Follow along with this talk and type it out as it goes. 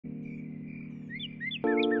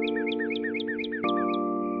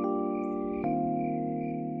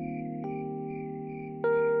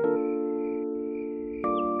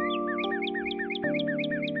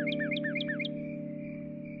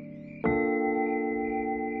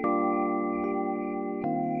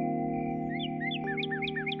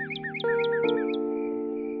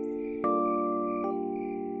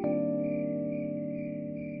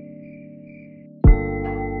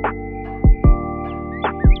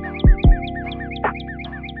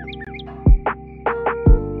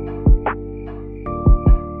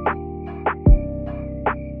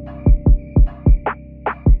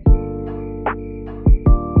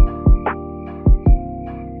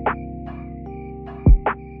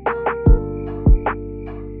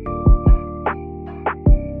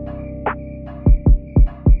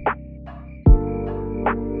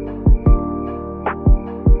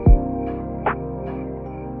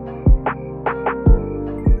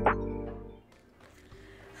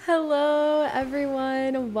Hello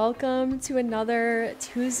everyone, welcome to another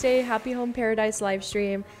Tuesday Happy Home Paradise live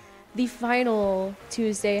stream, the final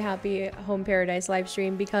Tuesday Happy Home Paradise live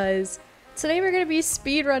stream, because today we're going to be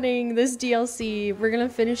speedrunning this DLC. We're going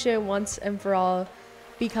to finish it once and for all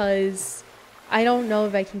because I don't know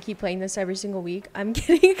if I can keep playing this every single week. I'm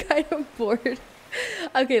getting kind of bored.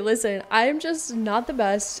 Okay, listen, I'm just not the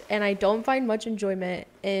best and I don't find much enjoyment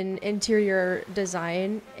in interior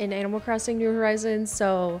design in Animal Crossing New Horizons,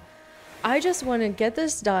 so I just want to get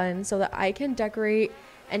this done so that I can decorate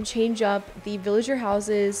and change up the villager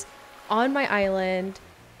houses on my island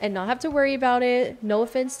and not have to worry about it. No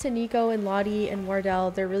offense to Nico and Lottie and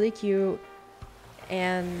Wardell, they're really cute,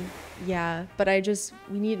 and yeah, but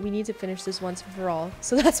we need to finish this once and for all.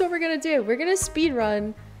 So that's what we're gonna do. We're gonna speed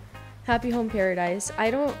run Happy Home Paradise.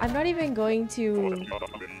 I'm not even going to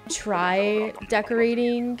try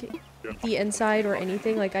decorating the inside or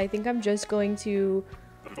anything. Like, I think I'm just going to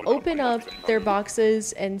open up their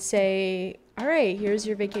boxes and say, all right, here's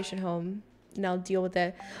your vacation home, and I'll deal with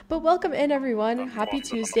it. But welcome in, everyone. Happy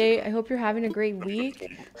Tuesday. I hope you're having a great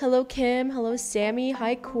week. Hello, Kim. Hello, Sammy.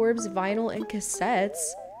 Hi, Corbs, Vinyl, and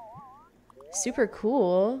Cassettes. Super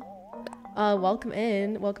cool. Welcome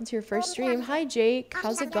in. Welcome to your first stream. Hi, Jake.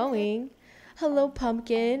 How's it going? Hello,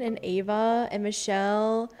 Pumpkin and Ava and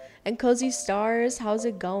Michelle and Cozy Stars. How's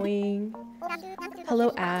it going?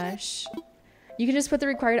 Hello, Ash. You can just put the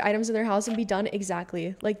required items in their house and be done.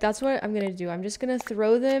 Exactly. Like, that's what I'm gonna do. I'm just gonna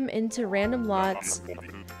throw them into random lots.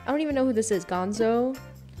 I don't even know who this is. Gonzo?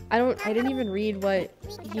 I didn't even read what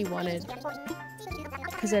he wanted,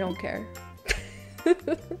 because I don't care.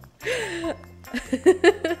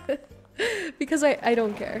 Because I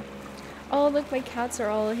don't care. Oh, look, my cats are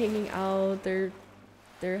all hanging out. They're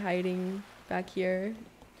hiding back here.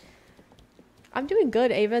 I'm doing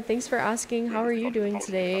good, Ava. Thanks for asking. How are you doing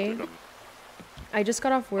today? I just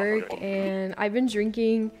got off work and I've been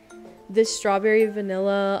drinking this strawberry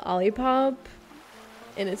vanilla Olipop,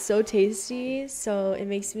 and it's so tasty, so it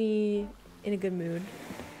makes me in a good mood.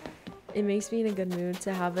 It makes me in a good mood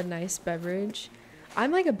to have a nice beverage.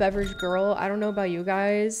 I'm like a beverage girl. I don't know about you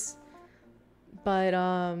guys, but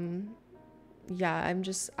yeah,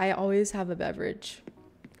 I always have a beverage.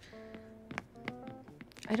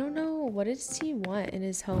 I don't know, what does he want in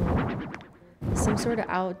his home? Some sort of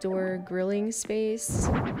outdoor grilling space.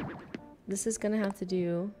 This is gonna have to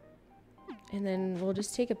do. And then we'll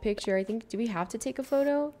just take a picture. I think, do we have to take a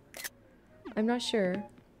photo? I'm not sure.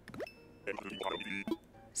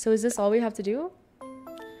 So is this all we have to do?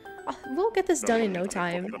 We'll get this done in no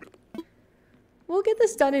time. We'll get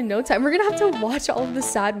this done in no time. We're gonna have to watch all of the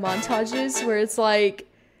sad montages where it's like,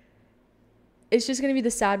 it's just gonna be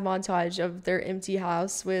the sad montage of their empty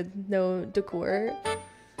house with no decor.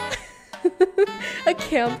 A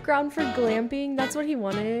campground for glamping. That's what he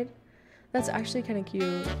wanted. That's actually kind of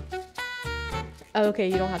cute. Oh, okay,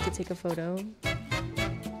 you don't have to take a photo.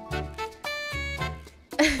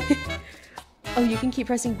 Oh, you can keep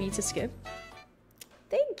pressing B to skip.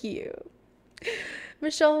 Thank you.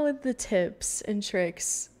 Michelle with the tips and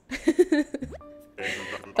tricks.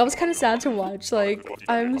 That was kind of sad to watch. Like,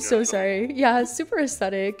 I'm so sorry. Yeah, super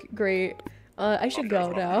aesthetic. Great. I should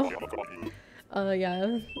go now.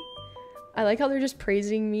 Yeah. I like how they're just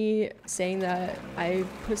praising me, saying that I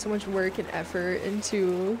put so much work and effort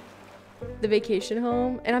into the vacation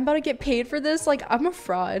home, and I'm about to get paid for this. Like, I'm a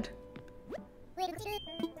fraud.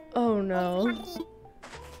 Oh no.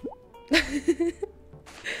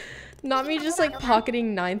 Not me just like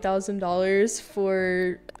pocketing $9,000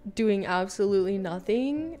 for doing absolutely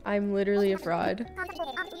nothing. I'm literally a fraud.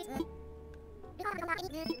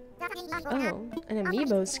 Oh, an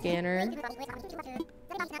amiibo scanner.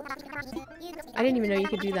 I didn't even know you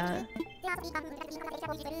could do that.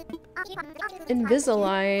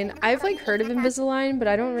 Invisalign. I've like heard of Invisalign, but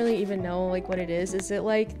I don't really even know like what it is. Is it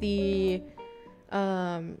like the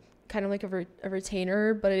kind of like a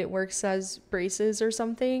retainer, but it works as braces or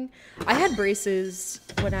something? I had braces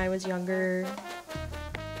when I was younger,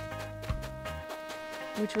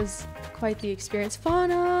 which was quite the experience.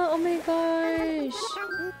 Fauna, oh my gosh.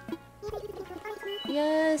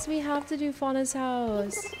 Yes, we have to do Fauna's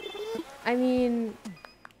house. I mean,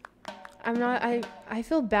 I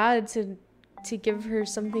feel bad to give her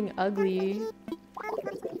something ugly.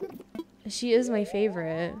 She is my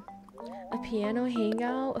favorite. A piano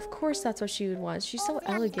hangout? Of course that's what she would want. She's so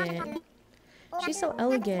elegant. She's so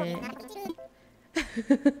elegant.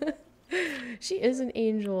 She is an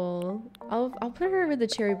angel. I'll put her with the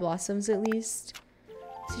cherry blossoms at least.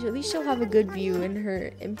 So at least she'll have a good view in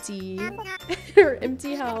her empty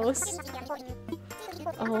house.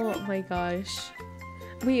 Oh my gosh.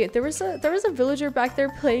 Wait, there was a villager back there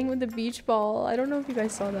playing with the beach ball. I don't know if you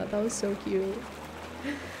guys saw that. That was so cute.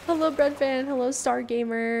 Hello Bread Fan, hello Star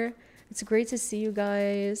Gamer. It's great to see you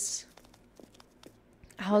guys.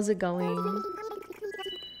 How's it going?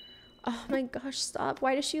 Oh my gosh, stop.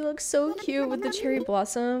 Why does she look so cute with the cherry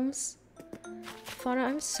blossoms? Fauna,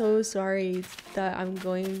 I'm so sorry that I'm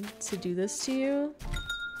going to do this to you.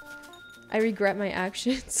 I regret my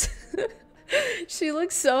actions. She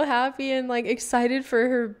looks so happy and like excited for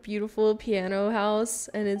her beautiful piano house,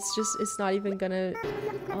 and it's not even gonna...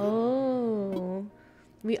 Oh,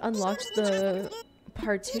 we unlocked the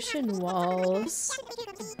partition walls.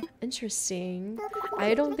 Interesting.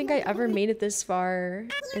 I don't think I ever made it this far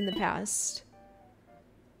in the past.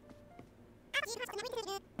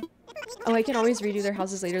 Oh, I can always redo their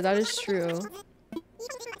houses later. That is true.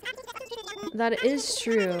 That is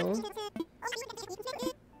true.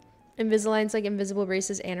 Invisalign's like invisible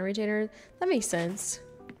braces and a retainer. That makes sense.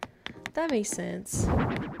 That makes sense.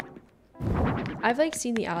 I've like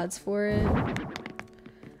seen the ads for it.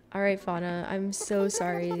 Alright, Fauna. I'm so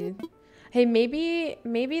sorry. Hey, maybe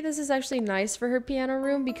this is actually nice for her piano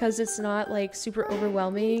room because it's not like super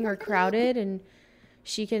overwhelming or crowded, and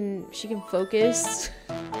she can focus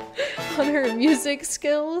on her music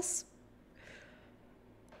skills.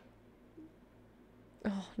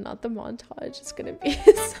 Oh, not the montage. It's gonna be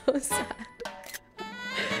so sad.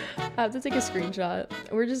 I have to take a screenshot.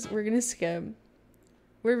 We're gonna skip.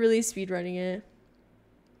 We're really speedrunning it.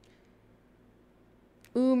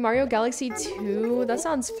 Ooh, Mario Galaxy 2. That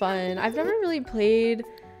sounds fun. I've never really played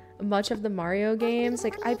much of the Mario games.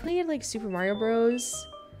 Like, I played like Super Mario Bros.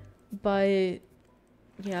 But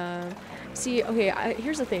yeah. See, okay,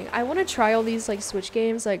 here's the thing. I want to try all these like Switch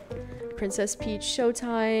games, like Princess Peach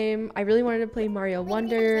Showtime. I really wanted to play Mario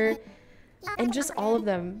Wonder and just all of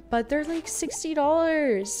them, but they're like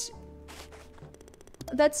 $60.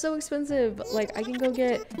 That's so expensive. Like, I can go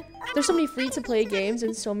get... There's so many free-to-play games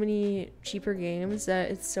and so many cheaper games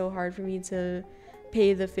that it's so hard for me to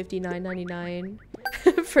pay the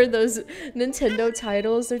 $59.99 for those Nintendo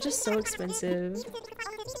titles. They're just so expensive.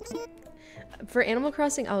 For Animal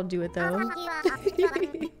Crossing, I'll do it though.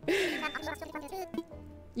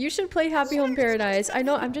 You should play Happy Home Paradise. I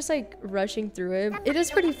know I'm just like rushing through it. It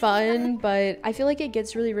is pretty fun, but I feel like it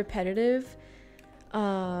gets really repetitive.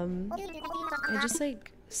 I just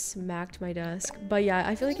like smacked my desk. But yeah,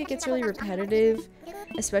 I feel like it gets really repetitive,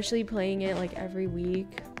 especially playing it like every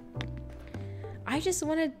week. I just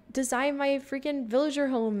want to design my freaking villager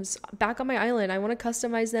homes back on my island. I want to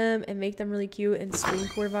customize them and make them really cute and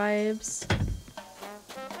screencore vibes.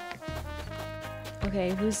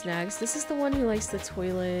 Okay, who's next? This is the one who likes the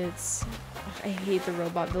toilets. Ugh, I hate the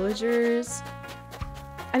robot villagers.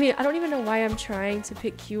 I mean, I don't even know why I'm trying to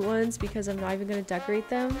pick cute ones because I'm not even going to decorate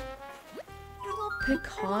them.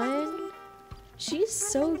 Pecan? She's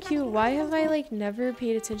so cute. Why have I like never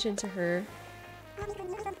paid attention to her?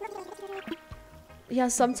 Yeah,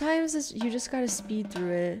 sometimes you just gotta speed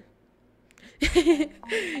through it.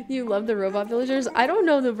 You love the robot villagers? I don't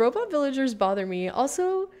know. The robot villagers bother me.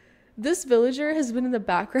 Also, this villager has been in the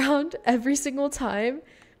background every single time,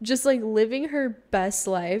 just like living her best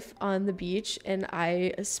life on the beach, and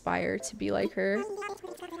I aspire to be like her.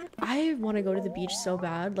 I want to go to the beach so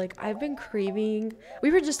bad. Like, I've been craving...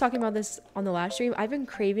 We were just talking about this on the last stream. I've been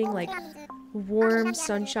craving like warm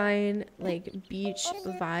sunshine, like beach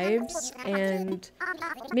vibes, and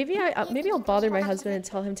maybe I'll bother my husband and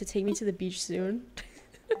tell him to take me to the beach soon.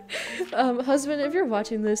 Husband, if you're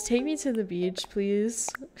watching this, take me to the beach, please.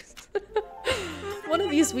 One of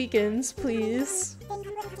these weekends, please.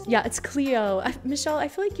 Yeah, it's Cleo. Michelle, I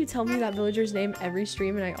feel like you tell me that villager's name every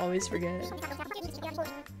stream and I always forget.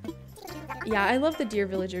 Yeah, I love the deer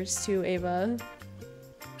villagers too, Ava.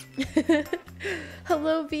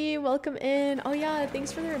 Hello V, welcome in. Oh yeah,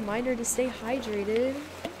 thanks for the reminder to stay hydrated.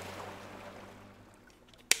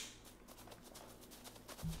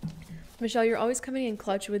 Michelle, you're always coming in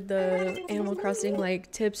clutch with the Animal Crossing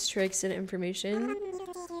like tips, tricks, and information.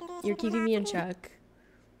 You're keeping me in check.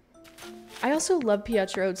 I also love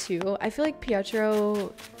Pietro too. I feel like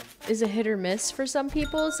Pietro is a hit or miss for some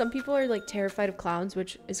people. Some people are like terrified of clowns,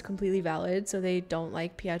 which is completely valid, so they don't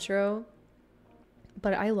like Pietro.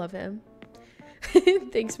 But I love him.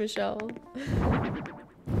 Thanks, Michelle.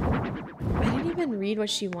 I didn't even read what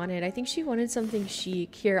she wanted. I think she wanted something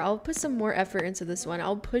chic. Here, I'll put some more effort into this one.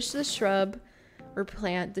 I'll push the shrub or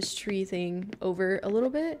plant, this tree thing, over a little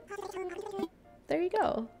bit. There you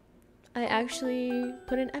go. I actually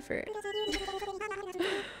put in effort.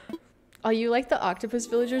 Oh, you like the Octopus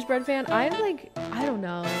Villagers bread fan? I'm like, I don't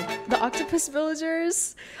know. The Octopus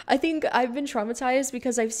Villagers, I think I've been traumatized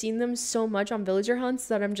because I've seen them so much on villager hunts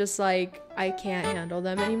that I'm just like, I can't handle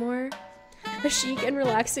them anymore. A chic and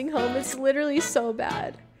relaxing home is literally so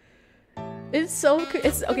bad. It's so,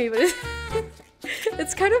 it's, okay, but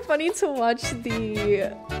it's kind of funny to watch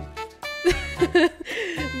the,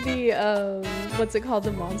 what's it called,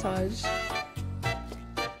 the montage.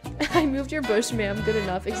 I moved your bush, ma'am. Good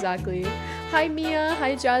enough. Exactly. Hi, Mia.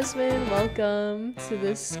 Hi, Jasmine. Welcome to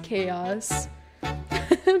this chaos.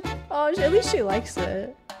 Oh, at least she likes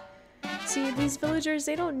it. See, these villagers,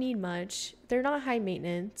 they don't need much. They're not high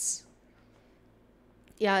maintenance.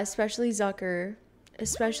 Yeah, especially Zucker.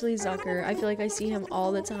 Especially Zucker. I feel like I see him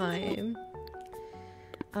all the time.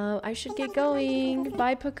 I should get going.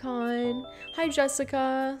 Bye, Pecan. Hi,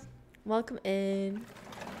 Jessica. Welcome in.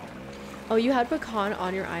 Oh, you had Pecan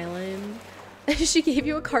on your island. She gave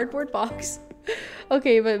you a cardboard box.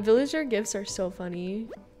 Okay, but villager gifts are so funny.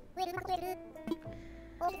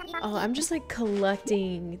 Oh, I'm just like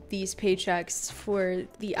collecting these paychecks for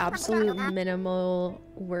the absolute minimal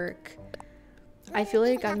work. I feel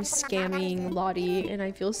like I'm scamming Lottie and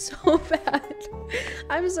I feel so bad.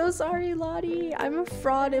 I'm so sorry, Lottie. I'm a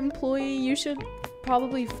fraud employee. You should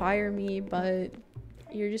probably fire me, but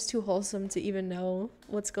you're just too wholesome to even know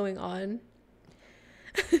what's going on.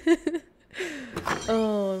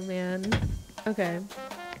 Oh man. Okay.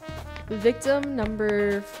 Victim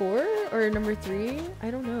number 4 or number 3?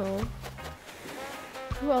 I don't know.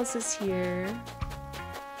 Who else is here?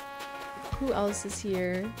 Who else is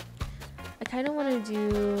here? I kind of want to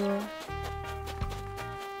do...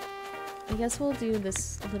 I guess we'll do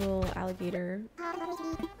this little alligator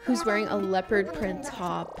who's wearing a leopard print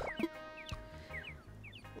top.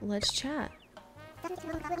 Let's chat.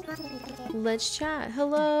 Let's chat.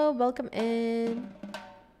 Hello, welcome in.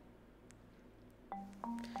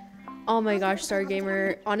 Oh my gosh,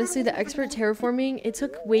 Stargamer. Honestly, the expert terraforming, it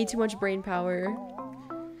took way too much brain power.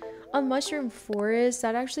 A mushroom forest,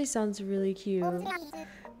 that actually sounds really cute.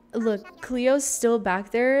 Look, Cleo's still back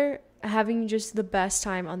there having just the best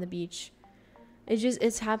time on the beach.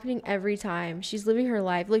 It's happening every time. She's living her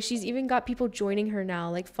life. Like, she's even got people joining her now,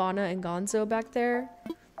 like Fauna and Gonzo back there.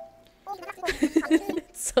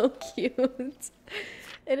 It's so cute.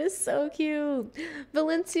 It is so cute.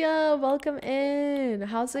 Valencia, welcome in.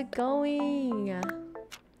 How's it going?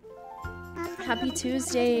 Happy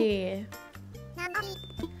Tuesday.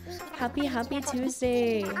 Happy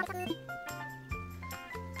Tuesday.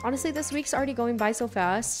 Honestly, this week's already going by so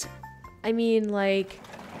fast. I mean, like...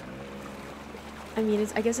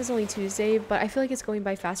 I guess it's only Tuesday, but I feel like it's going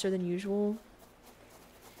by faster than usual.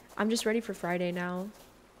 I'm just ready for Friday now.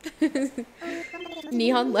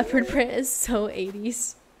 Neon leopard print is so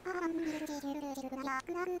 80s.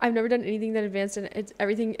 I've never done anything that advanced and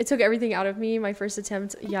it took everything out of me. My first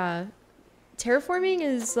attempt, yeah. Terraforming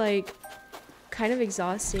is like kind of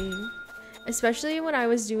exhausting. Especially when I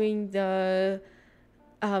was doing the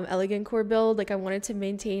elegant core build, like I wanted to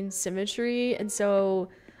maintain symmetry, and so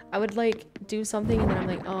I would like do something and then I'm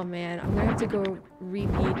like, oh man, I'm gonna have to go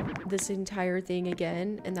repeat this entire thing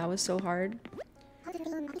again, and that was so hard.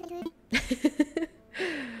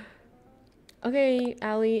 Okay,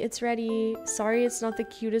 Allie, it's ready. Sorry it's not the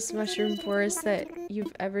cutest mushroom forest that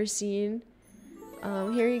you've ever seen.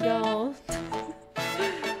 Here you go.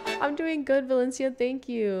 I'm doing good, Valencia, thank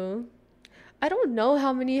you. I don't know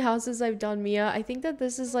how many houses I've done, Mia. I think that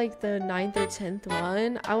this is like the 9th or 10th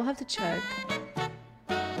one. I will have to check.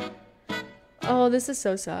 Oh, this is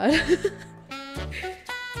so sad.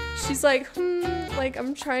 She's like, like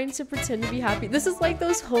I'm trying to pretend to be happy. This is like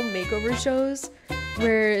those home makeover shows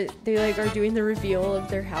where they like are doing the reveal of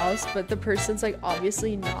their house, but the person's like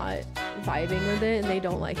obviously not vibing with it and they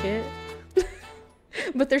don't like it.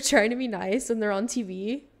 But they're trying to be nice and they're on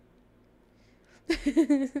TV.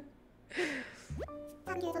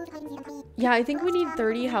 Yeah, I think we need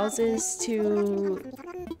 30 houses to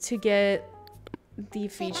get the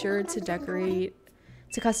feature to decorate,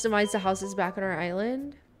 to customize the houses back on our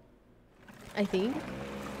island. I think.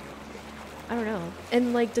 I don't know.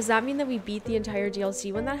 And like, does that mean that we beat the entire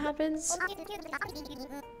DLC when that happens?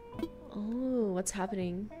 Oh, what's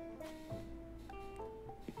happening?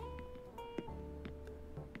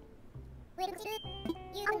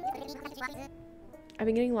 I've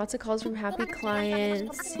been getting lots of calls from happy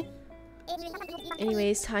clients.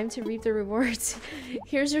 Anyways, time to reap the rewards.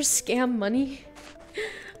 Here's your scam money.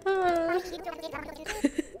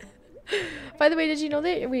 By the way, did you know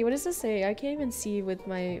that— wait, what does this say? I can't even see with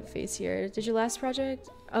my face here. Did your last project—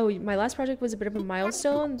 oh, my last project was a bit of a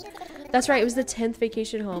milestone. That's right, it was the 10th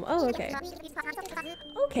vacation home. Oh, okay.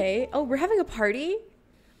 Okay. Oh, we're having a party?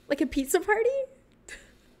 Like a pizza party?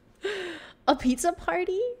 A pizza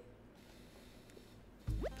party?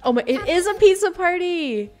 Oh my— it is a pizza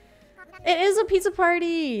party! It is a pizza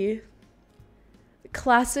party!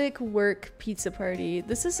 Classic work pizza party.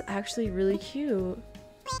 This is actually really cute.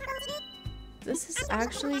 This is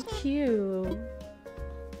actually cute.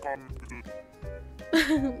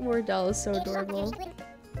 Mordell is so adorable.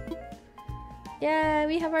 Yeah,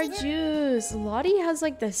 we have our juice. Lottie has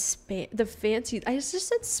like the fancy— I just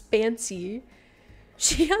said spancy.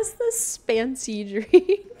 She has the spancy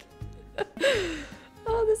drink.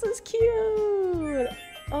 Oh, this is cute.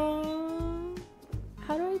 Oh,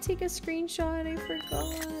 how do I take a screenshot? I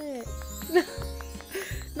forgot.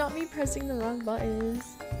 Not me pressing the wrong buttons.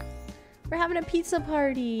 We're having a pizza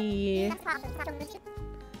party.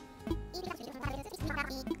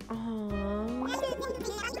 Aww.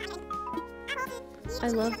 I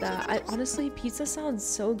love that. Honestly, pizza sounds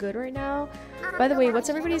so good right now. By the way, what's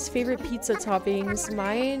everybody's favorite pizza toppings?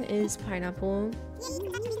 Mine is pineapple.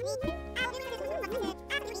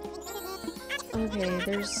 Okay,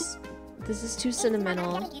 this is too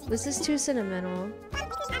sentimental. This is too sentimental.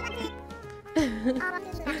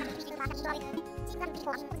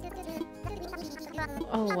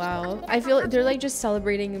 Oh wow. I feel like they're like just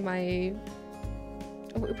celebrating my—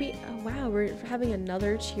 oh wow, we're having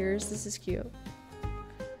another cheers. This is cute.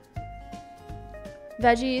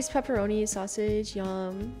 Veggies, pepperoni, sausage,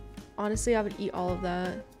 yum. Honestly, I would eat all of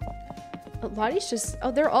that. Lottie's just—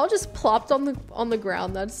 oh, they're all just plopped on the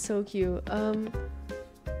ground. That's so cute.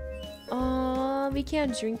 We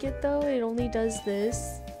can't drink it though. It only does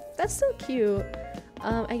this. That's so cute.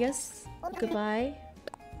 I guess goodbye.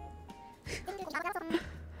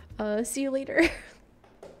 See you later.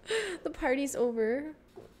 The party's over.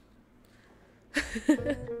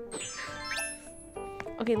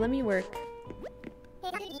 Okay, let me work.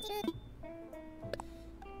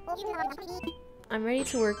 I'm ready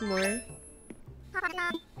to work more.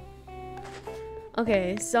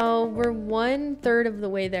 Okay, so we're 1/3 of the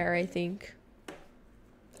way there, I think.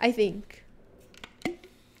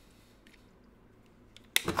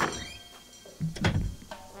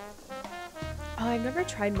 Oh, I've never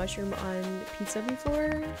tried mushroom on pizza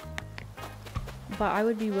before, but I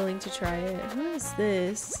would be willing to try it. Who is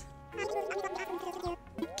this?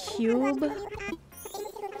 Cube?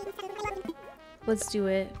 Let's do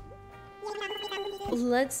it.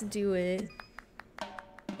 Let's do it.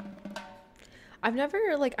 I've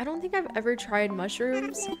never, like, I don't think I've ever tried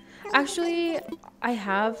mushrooms. Actually, I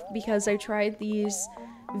have, because I tried these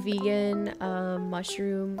vegan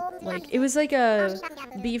mushroom, like, it was like a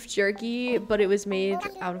beef jerky, but it was made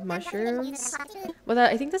out of mushrooms. But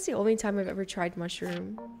I think that's the only time I've ever tried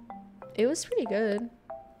mushroom. It was pretty good.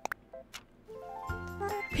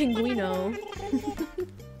 Pinguino.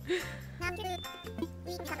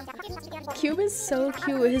 Cube is so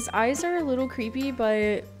cute. His eyes are a little creepy,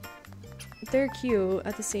 but they're cute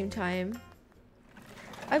at the same time.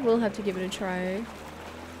 I will have to give it a try.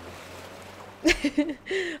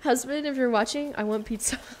 Husband, if you're watching, I want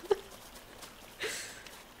pizza.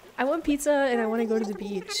 I want pizza and I want to go to the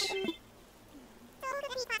beach.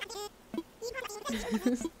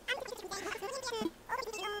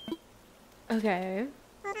 Okay.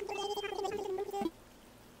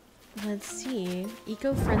 Let's see.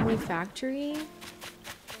 Eco-friendly factory.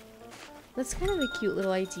 That's kind of a cute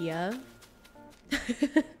little idea.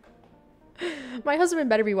 My husband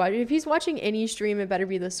better be watching. If he's watching any stream, it better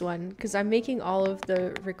be this one, because I'm making all of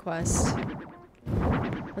the requests.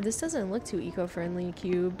 Well, this doesn't look too eco-friendly,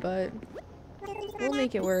 Cube, but we'll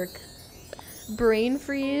make it work. Brain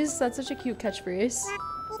freeze. That's such a cute catchphrase.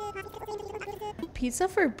 Pizza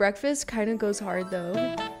for breakfast kind of goes hard,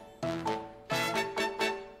 though.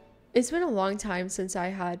 It's been a long time since I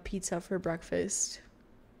had pizza for breakfast.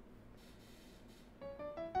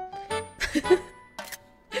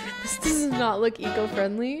 Does not look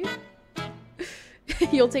eco-friendly.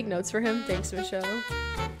 You'll take notes for him. Thanks, Michelle.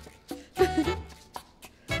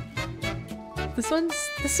 This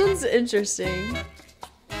one's interesting.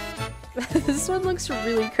 This one looks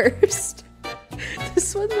really cursed.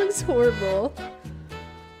 This one looks horrible.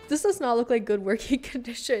 This does not look like good working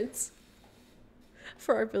conditions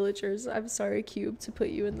for our villagers. I'm sorry, Cube, to put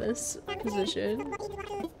you in this position.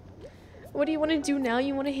 What do you want to do now?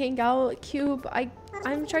 You want to hang out? Cube,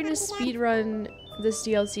 I'm trying to speedrun this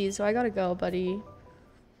DLC, so I gotta go, buddy.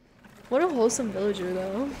 What a wholesome villager,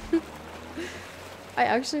 though. I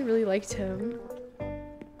actually really liked him.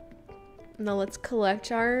 Now let's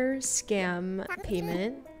collect our scam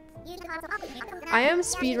payment. I am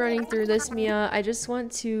speedrunning through this, Mia. I just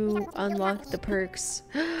want to unlock the perks.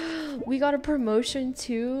 We got a promotion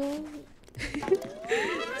too.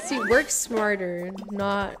 See, work smarter,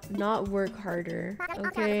 not work harder.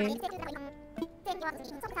 Okay.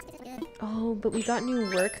 Oh, but we got new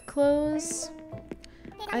work clothes.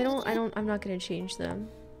 I'm not gonna change them.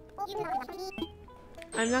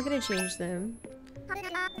 I'm not gonna change them.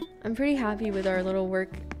 I'm pretty happy with our little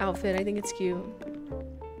work outfit. I think it's cute.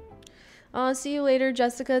 See you later,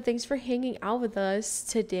 Jessica. Thanks for hanging out with us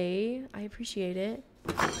today. I appreciate it.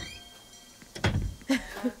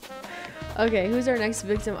 Okay, who's our next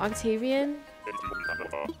victim? Octavian?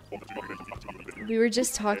 We were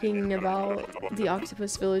just talking about the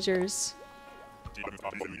octopus villagers.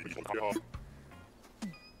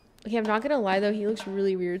 Okay, I'm not gonna lie though, he looks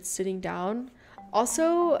really weird sitting down.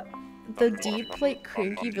 Also, the deep, like,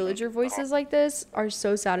 cranky villager voices like this are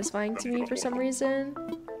so satisfying to me for some reason.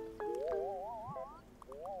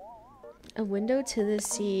 A window to the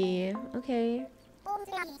sea. Okay.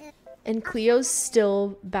 And Cleo's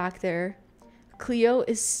still back there. Cleo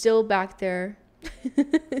is still back there.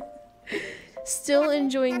 Still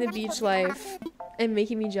enjoying the beach life and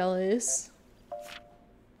making me jealous.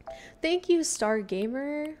 Thank you, Star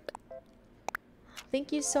Gamer.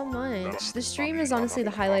 Thank you so much. The stream is honestly the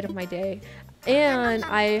highlight of my day. And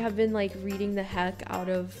I have been like reading the heck out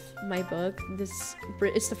of my book.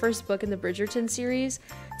 It's the first book in the Bridgerton series.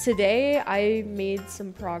 Today I made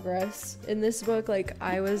some progress in this book. Like,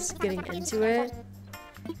 I was getting into it.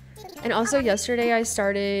 And also yesterday I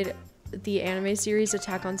started the anime series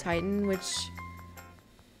Attack on Titan, which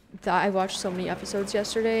I watched so many episodes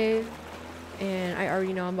yesterday. And I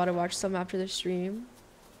already know I'm about to watch some after the stream.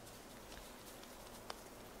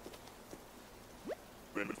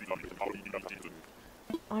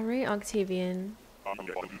 Alright, Octavian.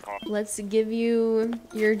 Let's give you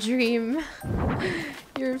your dream.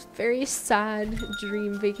 Your very sad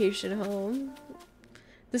dream vacation home.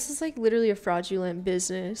 This is like literally a fraudulent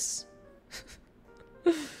business.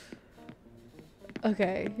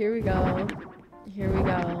 Okay, here we go. Here we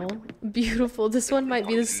go. Beautiful. This one might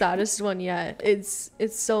be the saddest one yet. It's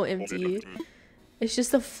so empty. It's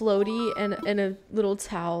just a floaty and a little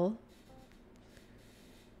towel.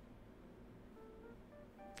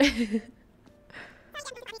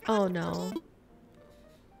 Oh no.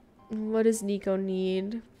 What does Nico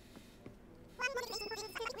need?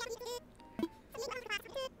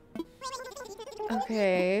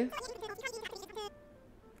 Okay.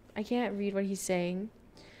 I can't read what he's saying.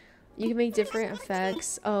 You can make different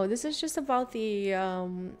effects. Oh, this is just about the,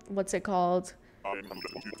 what's it called?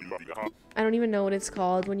 I don't even know what it's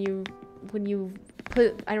called when you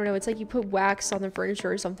put, I don't know, it's like you put wax on the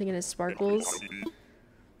furniture or something and it sparkles.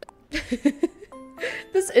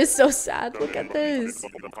 This is so sad. Look at this.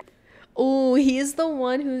 Oh, he is the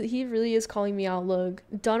one who, he really is calling me out. Look,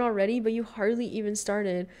 done already, but you hardly even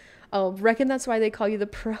started. Oh, reckon that's why they call you the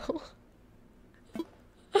pro.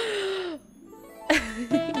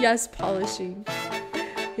 Yes, polishing.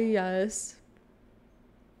 Yes.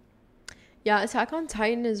 Yeah, Attack on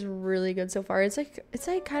Titan is really good so far. It's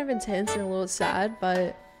like kind of intense and a little sad,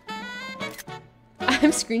 but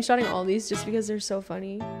I'm screenshotting all these just because they're so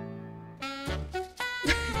funny.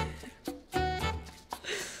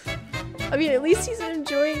 I mean, at least he's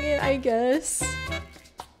enjoying it, I guess.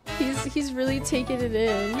 He's really taking it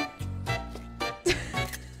in.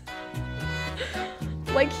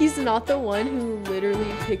 Like, he's not the one who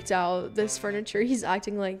literally picked out this furniture. He's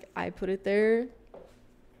acting like I put it there.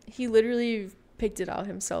 He literally picked it out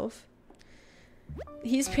himself.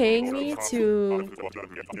 He's paying me to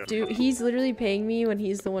do... He's literally paying me when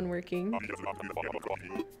he's the one working.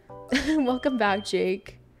 Welcome back,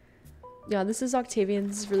 Jake. Yeah, this is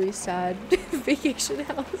Octavian's really sad vacation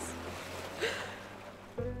house.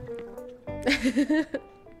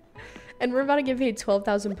 And we're about to get paid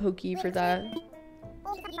 12,000 Poki for that.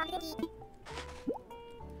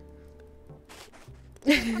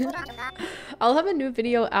 I'll have a new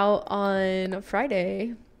video out on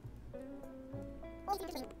Friday.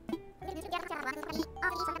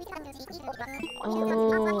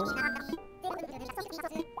 Oh.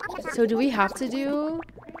 So do we have to do...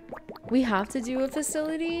 We have to do a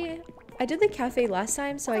facility? I did the cafe last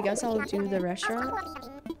time, so I guess I'll do the restaurant.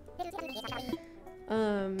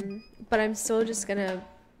 But I'm still just gonna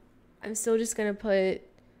put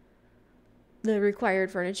the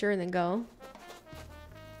required furniture and then go.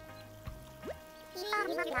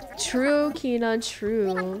 True, Kina,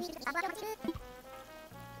 true.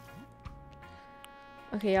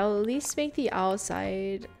 Okay, I'll at least make the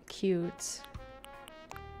outside cute.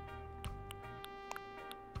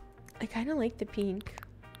 I kind of like the pink.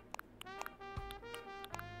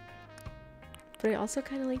 But I also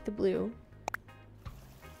kind of like the blue.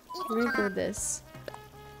 We're gonna go with this.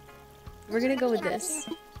 We're gonna go with this.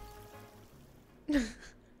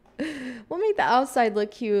 We'll make the outside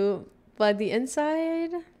look cute, but the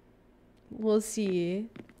inside, we'll see.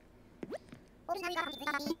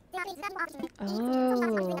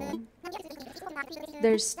 Oh.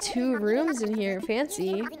 There's 2 rooms in here.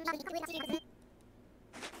 Fancy.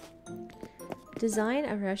 Design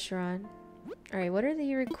a restaurant. Alright, what are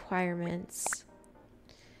the requirements?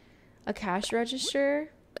 A cash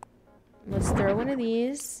register. Let's throw one of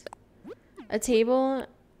these. A table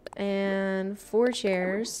and 4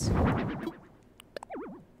 chairs.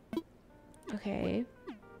 Okay.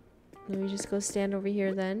 Let me just go stand over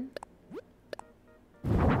here then.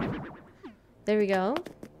 There we go.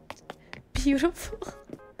 Beautiful.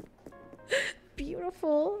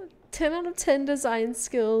 Beautiful. 10 out of 10 design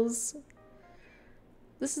skills.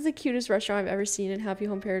 This is the cutest restaurant I've ever seen in Happy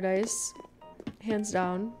Home Paradise. Hands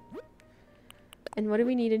down. And what do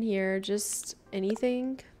we need in here? Just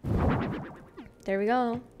anything? There we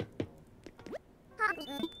go.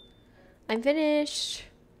 I'm finished.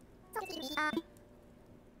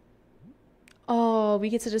 Oh, we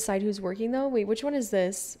get to decide who's working though? Wait, which one is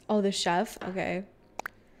this? Oh, the chef? Okay.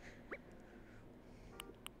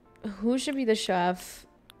 Who should be the chef?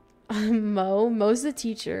 Mo? Mo's the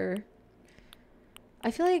teacher. I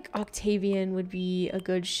feel like Octavian would be a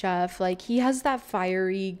good chef. Like, he has that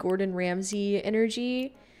fiery Gordon Ramsay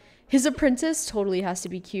energy. His apprentice totally has to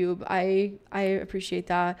be Cube. I appreciate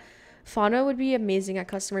that. Fauna would be amazing at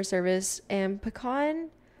customer service. And Pecan...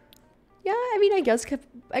 Yeah, I mean, I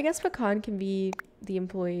guess Pecan can be the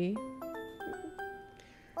employee.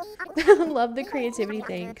 Love the creativity,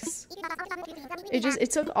 thanks.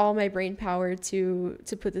 It took all my brain power to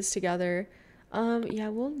put this together. Yeah,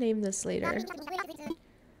 we'll name this later.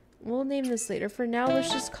 We'll name this later. For now,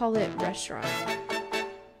 let's just call it restaurant.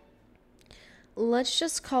 Let's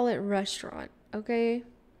just call it restaurant, okay?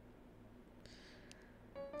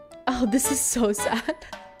 Oh, this is so sad.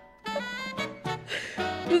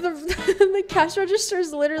 The cash register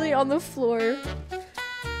is literally on the floor.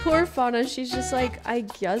 Poor Fauna, she's just like, I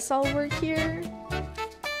guess I'll work here.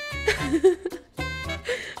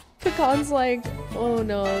 Pecan's like, oh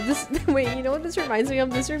no, this, wait, you know what this reminds me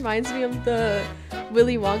of? This reminds me of the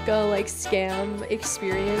Willy Wonka like scam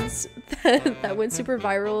experience that went super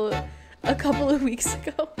viral a couple of weeks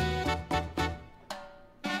ago.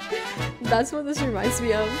 That's what this reminds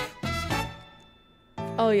me of.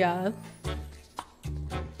 Oh yeah.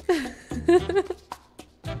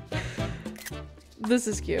 This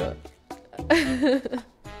is cute.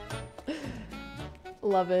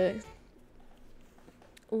 Love it.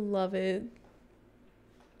 Love it.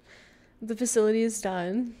 The facility is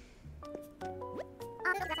done.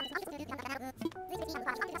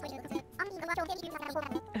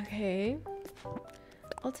 Okay.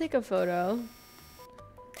 I'll take a photo.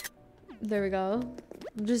 There we go.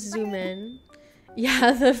 Just zoom in.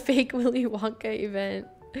 Yeah, the fake Willy Wonka event.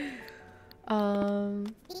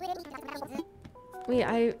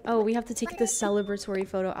 Wait, oh, we have to take the celebratory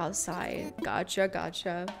photo outside. Gotcha,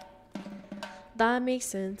 gotcha. That makes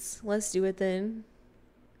sense. Let's do it then.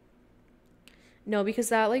 No, because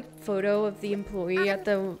that like photo of the employee at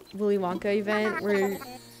the Willy Wonka event where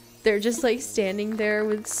they're just like standing there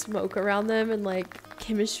with smoke around them and like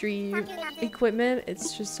chemistry equipment,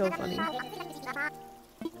 it's just so funny.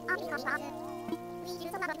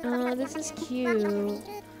 Oh, this is cute.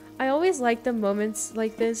 I always like the moments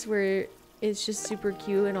like this where it's just super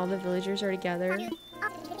cute and all the villagers are together.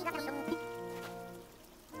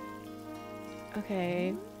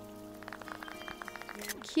 Okay.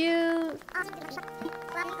 Cute.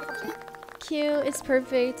 Cute. It's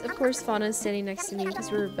perfect. Of course, Fauna's standing next to me because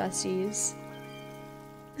we're besties.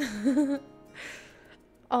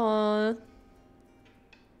 Aww.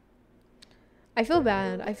 I feel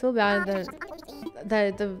bad. I feel bad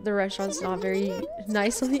that the restaurant's not very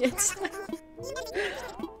nice on the inside.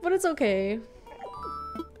 But it's okay.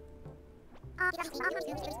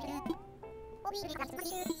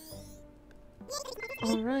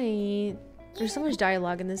 Alright. There's so much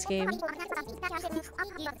dialogue in this game.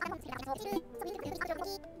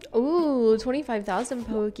 Ooh, 25,000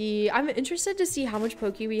 Poke. I'm interested to see how much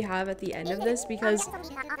Poke we have at the end of this because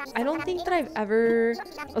I don't think that I've ever...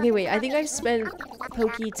 Okay, wait. I think I've spent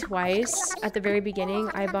Poke twice. At the very beginning,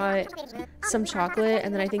 I bought some chocolate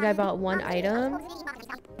and then I think I bought one item.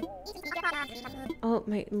 Oh,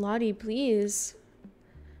 my Lottie, please.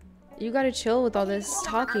 You gotta chill with all this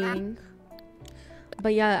talking.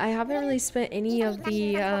 But yeah, I haven't really spent any of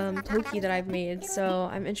the Poke that I've made, so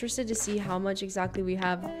I'm interested to see how much exactly we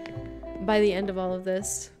have by the end of all of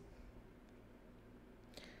this.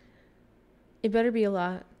 It better be a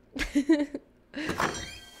lot.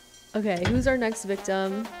 Okay, who's our next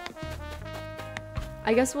victim?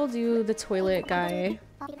 I guess we'll do the toilet guy.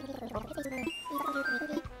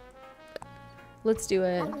 Let's do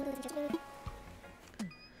it.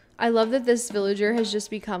 I love that this villager has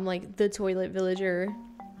just become like the toilet villager.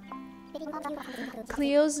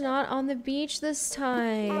 Cleo's not on the beach this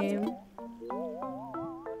time.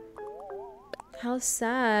 How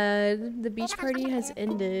sad. The beach party has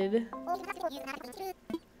ended.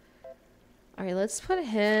 Alright, let's put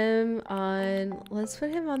him on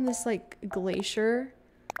this like glacier.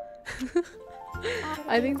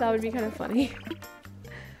 I think that would be kind of funny.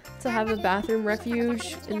 To have a bathroom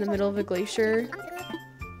refuge in the middle of a glacier.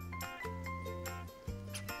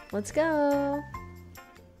 Let's go.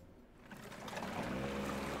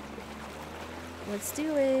 Let's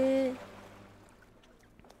do it.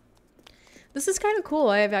 This is kind of cool.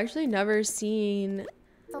 I've actually never seen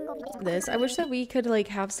this. I wish that we could like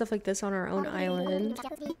have stuff like this on our own island.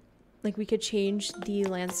 Like we could change the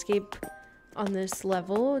landscape on this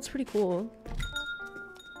level. It's pretty cool.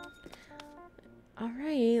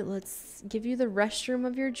 Alright, let's give you the restroom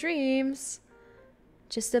of your dreams.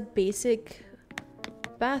 Just a basic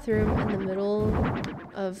bathroom in the middle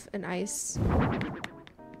of an ice.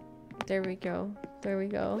 There we go. There we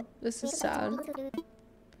go. This is sad.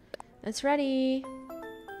 It's ready.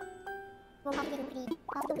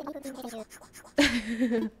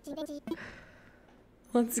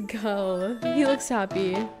 Let's go. He looks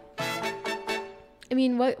happy. I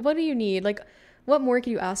mean, what do you need? Like, what more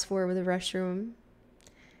could you ask for with a restroom?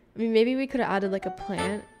 I mean, maybe we could have added like a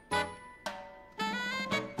plant.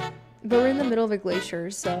 But we're in the middle of a glacier,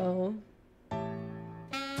 so...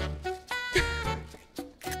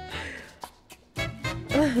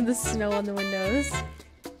 The snow on the windows.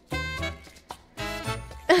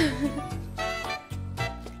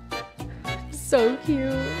 So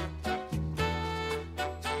cute.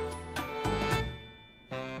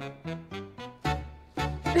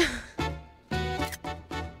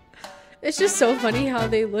 It's just so funny how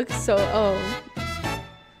they look so... Oh.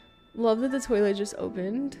 Love that the toilet just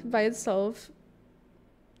opened by itself.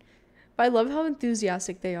 But I love how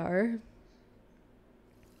enthusiastic they are.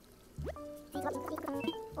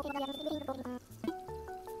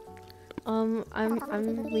 I'm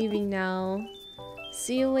leaving now.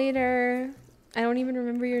 See you later. I don't even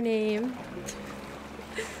remember your name.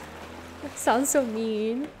 That sounds so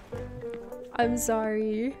mean. I'm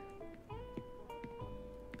sorry.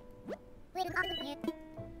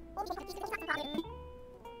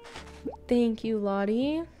 Thank you,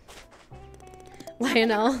 Lottie.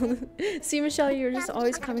 Lionel. See, Michelle, you're just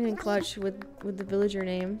always coming in clutch with the villager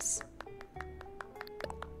names.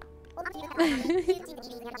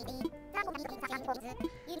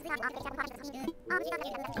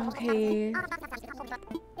 Okay.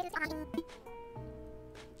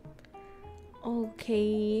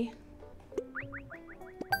 Okay.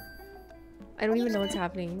 I don't even know what's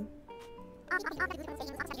happening.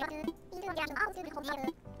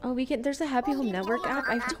 Oh, there's a Happy Home Network app?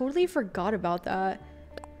 I totally forgot about that.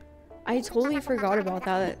 I totally forgot about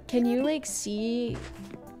that. Can you like see,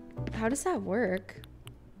 how does that work?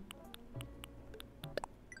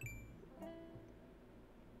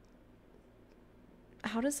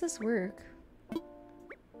 How does this work?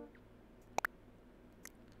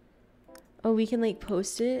 Oh, we can like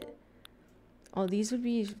post it. Oh, these would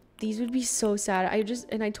be so sad. I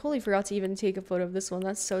totally forgot to even take a photo of this one.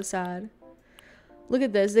 That's so sad. Look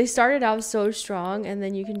at this. They started out so strong and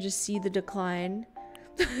then you can just see the decline.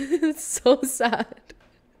 It's so sad.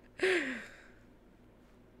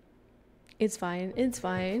 It's fine. It's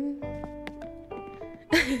fine.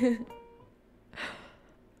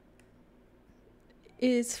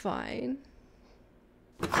 It's fine.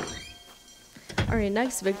 Alright,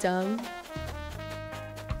 next victim.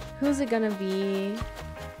 Who's it gonna be?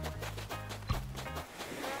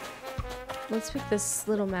 Let's pick this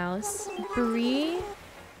little mouse. Bree?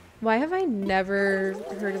 Why have I never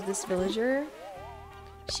heard of this villager?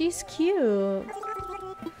 She's cute.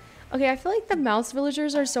 Okay, I feel like the mouse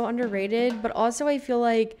villagers are so underrated, but also I feel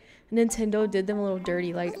like Nintendo did them a little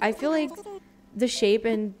dirty. Like, I feel like the shape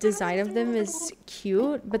and design of them is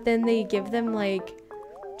cute, but then they give them like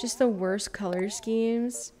just the worst color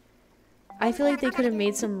schemes. I feel like they could have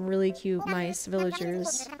made some really cute mice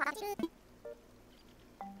villagers.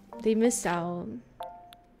 They missed out.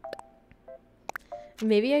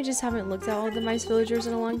 Maybe I just haven't looked at all the mice villagers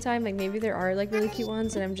in a long time. Like, maybe there are like really cute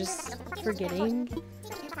ones and I'm just forgetting.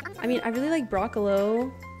 I mean, I really like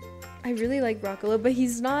Broccolo. I really like Broccolo, but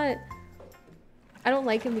he's not... I don't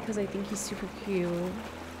like him because I think he's super cute.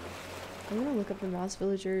 I'm gonna look up the mouse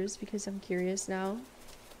villagers because I'm curious now.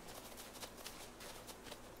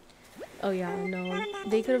 Oh yeah, no.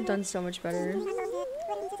 They could have done so much better.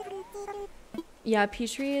 Yeah,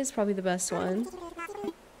 Petrie is probably the best one.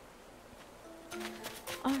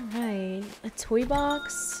 Alright, a toy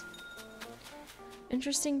box.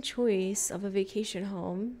 Interesting choice of a vacation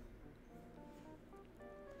home.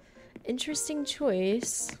 Interesting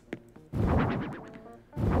choice.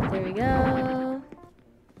 There we go.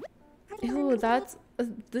 Ew, that's...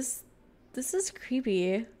 This is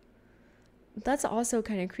creepy. That's also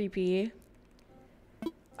kind of creepy.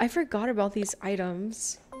 I forgot about these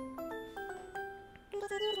items.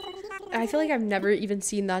 I feel like I've never even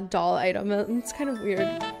seen that doll item. It's kind of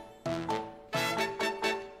weird.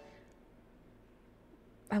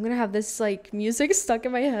 I'm gonna have this like music stuck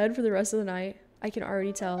in my head for the rest of the night. I can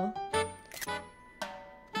already tell.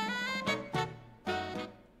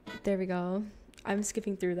 There we go. I'm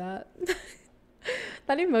skipping through that.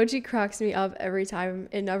 That emoji cracks me up every time.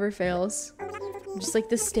 It never fails. Just like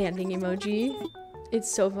the standing emoji.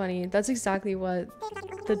 It's so funny. That's exactly what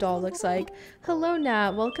the doll looks like. Hello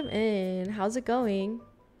Nat, welcome in. How's it going?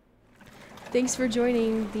 Thanks for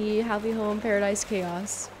joining the Happy Home Paradise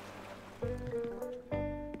Chaos.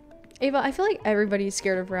 Ava, I feel like everybody's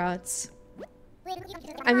scared of rats.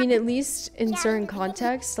 I mean, at least in certain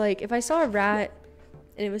contexts. Like, if I saw a rat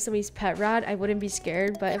and it was somebody's pet rat, I wouldn't be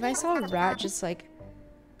scared. But if I saw a rat just like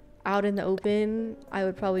out in the open, I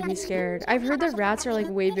would probably be scared. I've heard that rats are like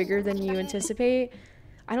way bigger than you anticipate.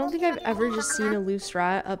 I don't think I've ever just seen a loose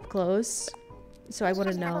rat up close, so I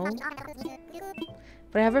wouldn't know.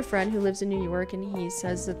 But I have a friend who lives in New York and he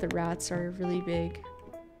says that the rats are really big.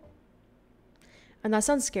 And that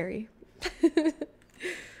sounds scary.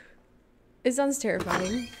 It sounds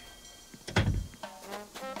terrifying.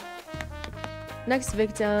 Next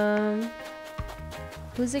victim.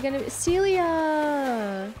 Who's it gonna be?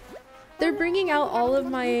 Celia! They're bringing out all of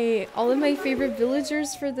my favorite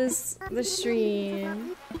villagers for this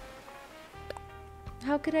stream.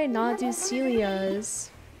 How could I not do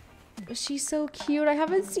Celia's? She's so cute. I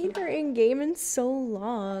haven't seen her in game in so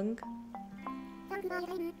long.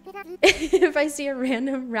 If I see a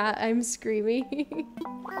random rat, I'm screaming.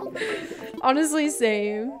 Honestly,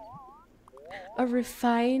 same. A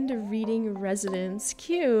refined reading residence.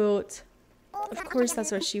 Cute. Of course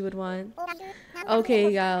that's what she would want.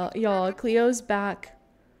 Okay, y'all. Cleo's back.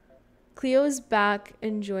 Cleo's back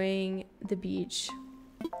enjoying the beach.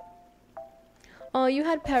 Oh, you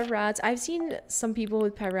had pet rats. I've seen some people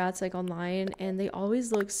with pet rats like online and they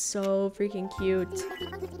always look so freaking cute.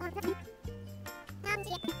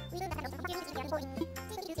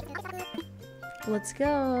 Let's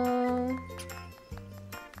go.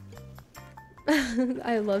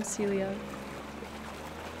 I love Celia.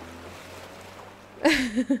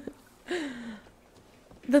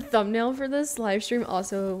 The thumbnail for this live stream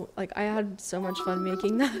also, like, I had so much fun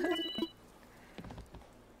making that.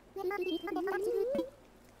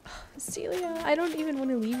 Celia, I don't even want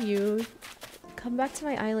to leave you. Come back to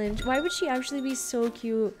my island. Why would she actually be so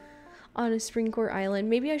cute on a Spring Court island?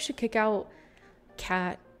 Maybe I should kick out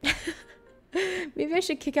Cat. Maybe I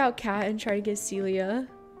should kick out Cat and try to get Celia.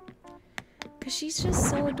 Cause she's just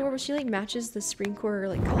so adorable. She like matches the Spring Court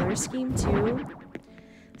like color scheme too.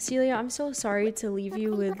 Celia, I'm so sorry to leave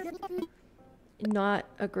you with not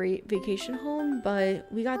a great vacation home,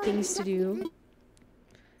 but we got things to do.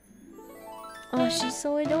 Oh, she's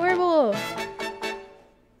so adorable.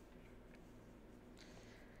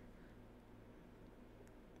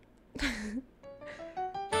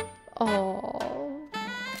 Oh,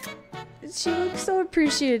 she looks so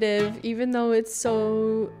appreciative, even though it's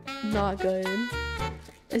so not good.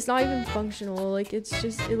 It's not even functional. Like, it's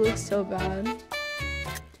just, it looks so bad.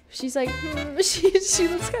 She's like, she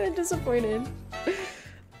looks kind of disappointed.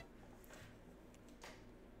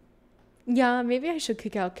 Yeah, maybe I should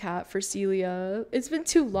kick out Cat for Celia. It's been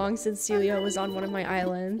too long since Celia was on one of my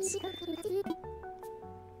islands.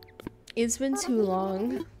 It's been too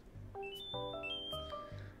long.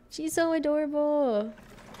 She's so adorable.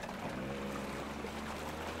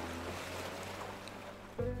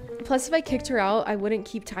 Plus, if I kicked her out, I wouldn't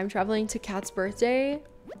keep time traveling to Kat's birthday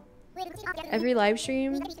every live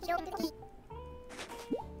stream.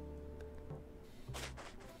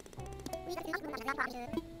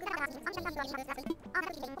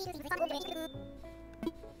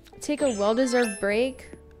 Take a well-deserved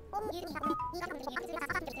break.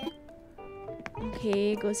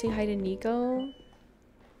 Okay, go say hi to Nico.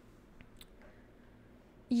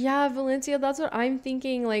 Yeah, Valencia, that's what I'm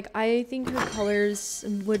thinking. Like, I think her colors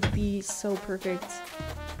would be so perfect.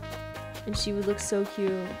 And she would look so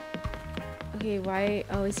cute. Okay, why?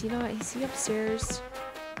 Oh, is he not? Is he upstairs?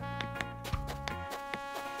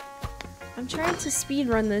 I'm trying to speed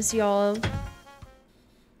run this, y'all.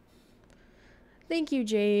 Thank you,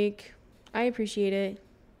 Jake. I appreciate it.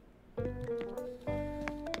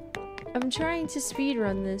 I'm trying to speed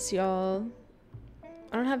run this, y'all.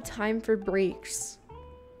 I don't have time for breaks.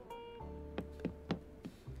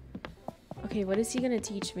 Okay, what is he gonna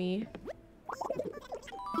teach me?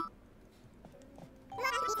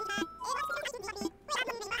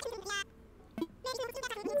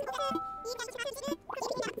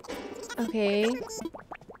 Okay.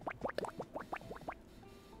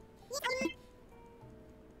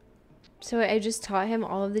 So I just taught him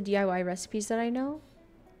all of the DIY recipes that I know?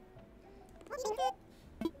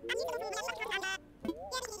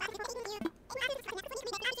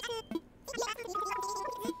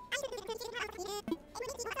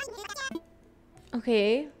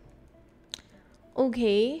 Okay.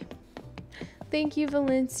 Okay. Thank you,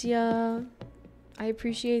 Valencia. I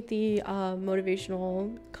appreciate the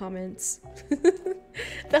motivational comments.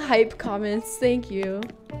 The hype comments. Thank you.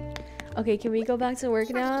 Okay, can we go back to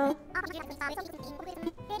work now?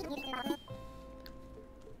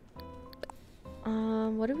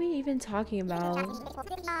 What are we even talking about?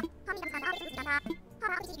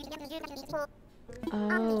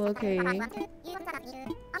 Oh, okay.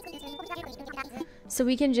 So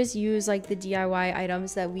we can just use like the DIY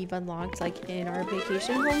items that we've unlocked like in our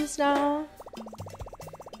vacation homes now.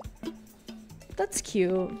 That's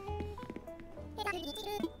cute.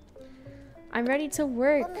 I'm ready to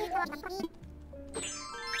work.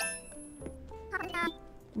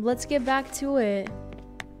 Let's get back to it.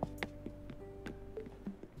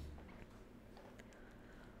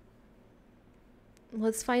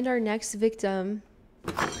 Let's find our next victim.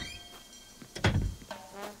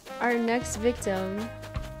 Our next victim.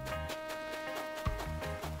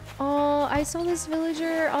 Oh, I saw this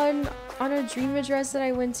villager on a dream address that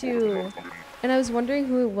I went to. And I was wondering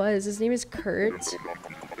who it was. His name is Kurt.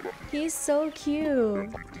 He's so cute.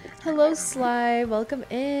 Hello, Sly. Welcome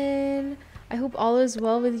in. I hope all is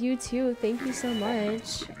well with you too. Thank you so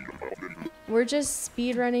much. We're just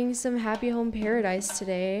speedrunning some Happy Home Paradise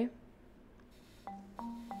today.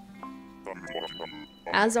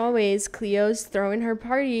 As always, Cleo's throwing her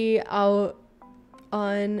party out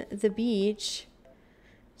on the beach.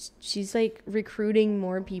 She's like recruiting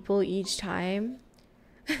more people each time.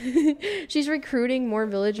 She's recruiting more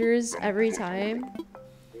villagers every time.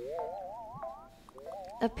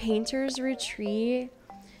 A painter's retreat.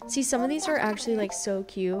 See, some of these are actually like so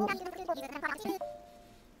cute.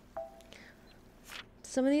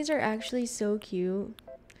 Some of these are actually so cute.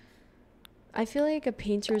 I feel like a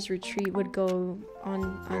painter's retreat would go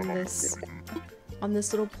on this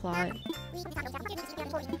little plot.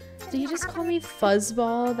 Did he just call me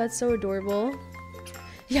fuzzball? That's so adorable.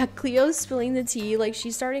 Yeah, Cleo's spilling the tea. Like,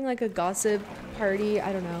 she's starting like a gossip party.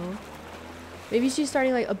 I don't know. Maybe she's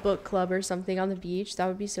starting like a book club or something on the beach. That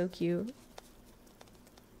would be so cute.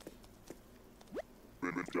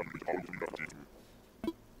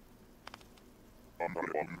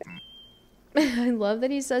 I love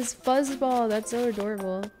that he says fuzzball. That's so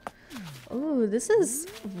adorable. Oh, this is...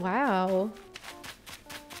 wow.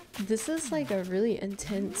 This is like a really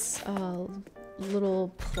intense little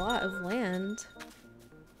plot of land.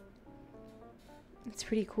 It's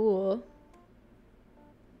pretty cool.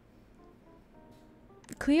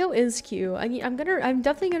 Cleo is cute. I mean, I'm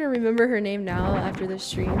definitely gonna remember her name now after this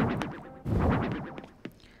stream.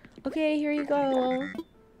 Okay, here you go.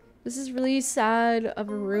 This is really sad of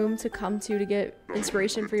a room to come to get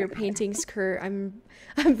inspiration for your paintings, Kurt. I'm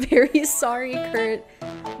very sorry, Kurt,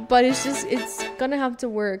 but it's gonna have to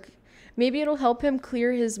work. Maybe it'll help him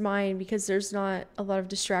clear his mind because there's not a lot of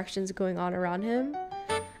distractions going on around him.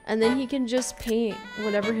 And then he can just paint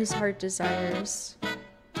whatever his heart desires.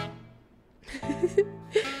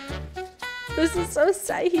 This is so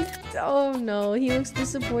sad. Oh no, he looks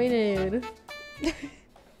disappointed.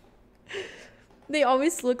 They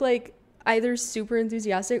always look like either super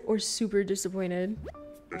enthusiastic or super disappointed.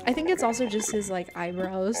 I think it's also just his like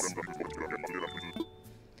eyebrows.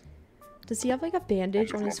 Does he have like a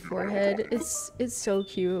bandage on his forehead? It's so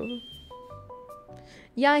cute.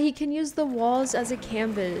 Yeah, he can use the walls as a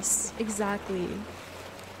canvas. Exactly.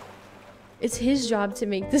 It's his job to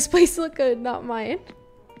make this place look good, not mine.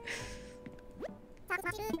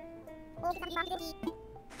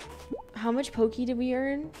 How much pokey did we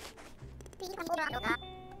earn?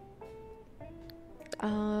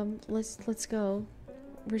 Let's go.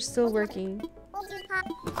 We're still working.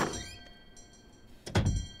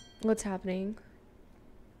 What's happening?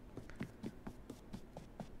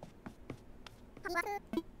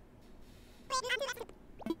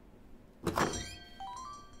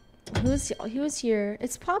 Who's here?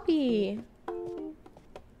 It's Poppy.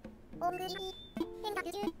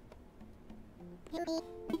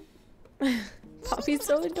 Poppy's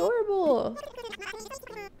so adorable.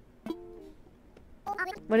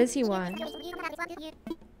 What does he want?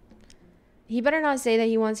 He better not say that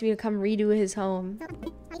he wants me to come redo his home.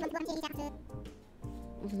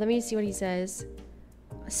 Let me see what he says.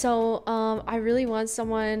 So, I really want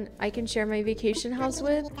someone I can share my vacation house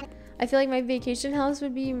with. I feel like my vacation house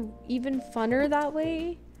would be even funner that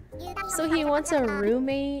way. So he wants a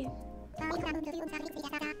roommate.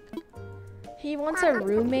 He wants a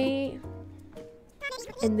roommate.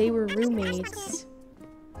 And they were roommates.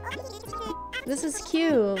 This is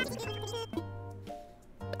cute.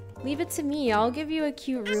 Leave it to me. I'll give you a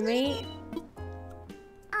cute roommate.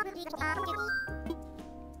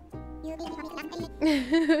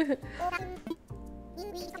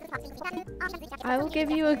 I will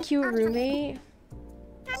give you a cute roommate.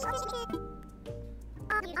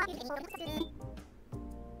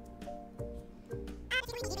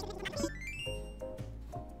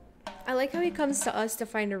 I like how he comes to us to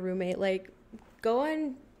find a roommate. Like, go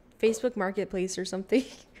on Facebook Marketplace or something.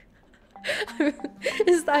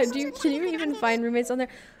 Is that, can you even find roommates on there?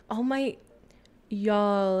 Oh my,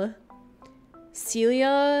 y'all.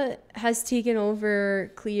 Celia has taken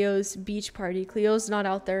over Cleo's beach party. Cleo's not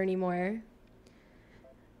out there anymore.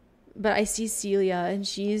 But I see Celia and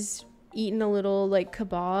she's eating a little like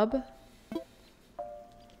kebab.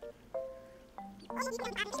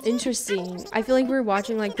 Interesting. I feel like we're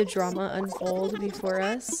watching like the drama unfold before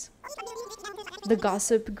us. The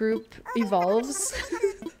gossip group evolves.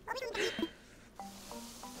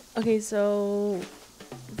 Okay, so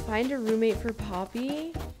find a roommate for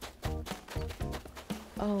Poppy.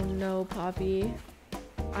 Oh no, Poppy.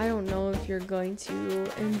 I don't know if you're going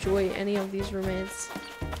to enjoy any of these roommates.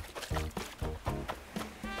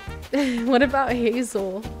 What about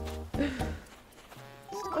Hazel?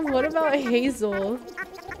 What about Hazel?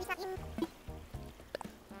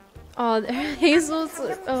 Oh, Hazel's...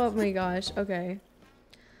 Oh my gosh, okay.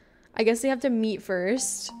 I guess they have to meet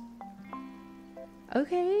first.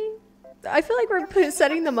 Okay. I feel like we're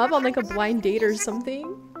setting them up on like a blind date or something.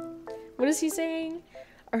 What is he saying?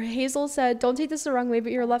 Or Hazel said, don't take this the wrong way,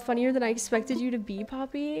 but you're a lot funnier than I expected you to be,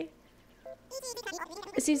 Poppy.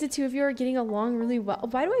 It seems the two of you are getting along really well.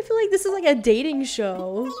 Why do I feel like this is like a dating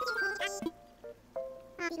show?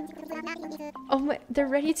 Oh my, they're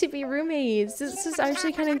ready to be roommates. This is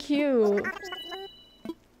actually kind of cute.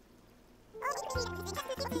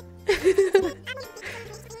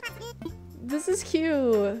 This is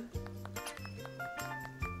cute.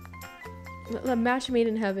 A match made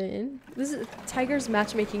in heaven. This is Tiger's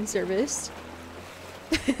matchmaking service.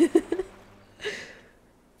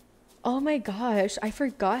 Oh my gosh, I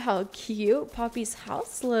forgot how cute Poppy's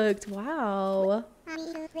house looked. Wow.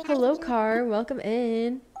 Hello, Car. Welcome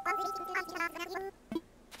in.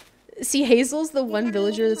 See, Hazel's the one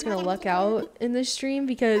villager that's gonna luck out in this stream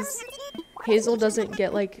because Hazel doesn't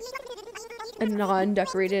get like a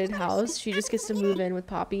non-decorated house. She just gets to move in with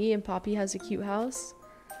Poppy, and Poppy has a cute house.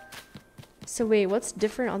 So wait, what's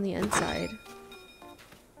different on the inside?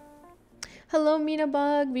 Hello, Mina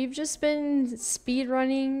Bug. We've just been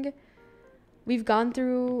speedrunning. We've gone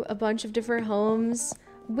through a bunch of different homes.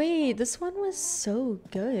 Wait, this one was so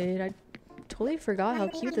good. I totally forgot how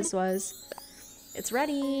cute this was. It's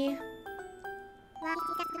ready.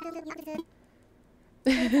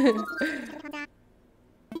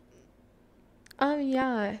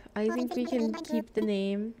 Yeah, I think we can keep the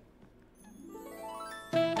name.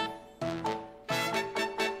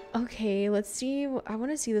 Okay, let's see. I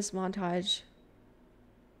want to see this montage.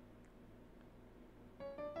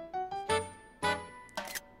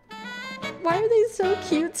 Why are they so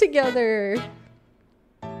cute together?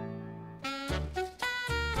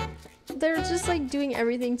 They're just like doing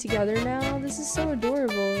everything together now. This is so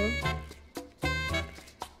adorable.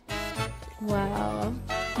 Wow.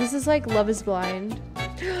 This is like Love is Blind.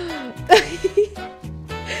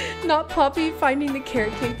 Not Poppy finding the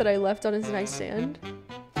carrot cake that I left on his nightstand.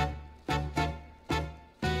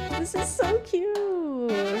 This is so cute.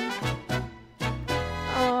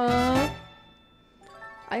 Aww.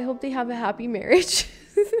 I hope they have a happy marriage.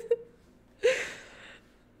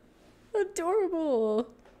 Adorable.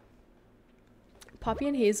 Poppy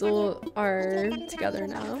and Hazel are together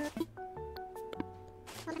now.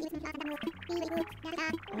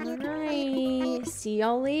 Alright. See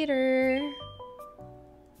y'all later.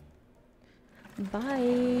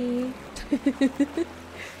 Bye.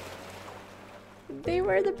 They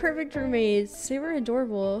were the perfect roommates. They were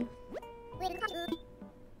adorable.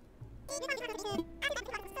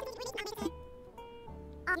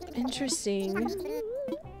 Interesting.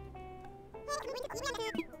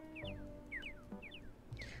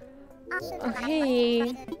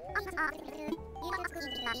 Okay.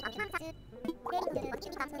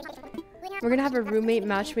 We're gonna have a roommate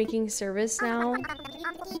matchmaking service now.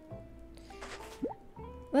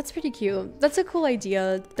 That's pretty cute. That's a cool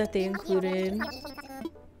idea that they included.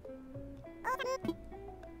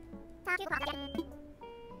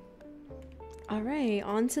 All right,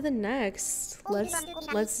 on to the next.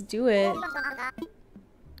 Let's do it.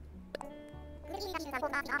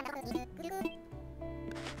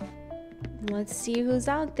 Let's see who's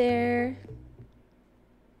out there.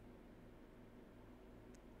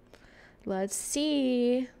 Let's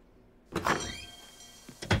see.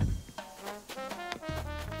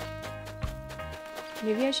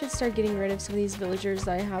 Maybe I should start getting rid of some of these villagers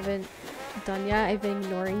that I haven't done yet. I've been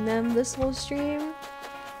ignoring them this whole stream.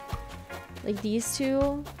 Like these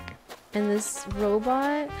two and this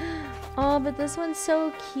robot. Oh, but this one's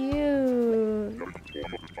so cute.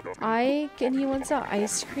 Ike, and he wants an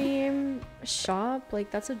ice cream shop.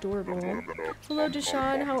 Like, that's adorable. Hello,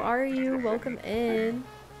 Deshaun. How are you? Welcome in.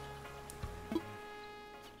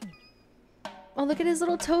 Oh, look at his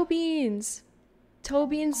little toe beans. Toe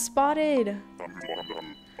beans spotted.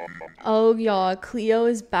 Oh, y'all. Cleo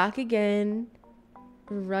is back again.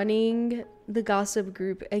 Running the gossip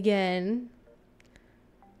group again.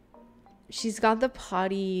 She's got the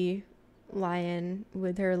potty lion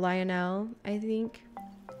with her Lionel, I think.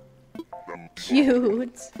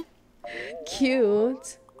 Cute.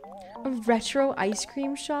 Cute. A retro ice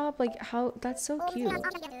cream shop? Like, how? That's so cute.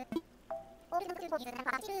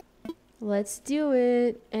 Let's do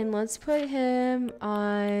it. And let's put him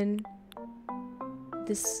on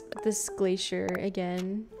this glacier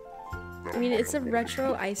again. I mean, it's a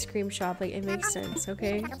retro ice cream shop. Like, it makes sense,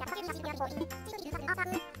 okay?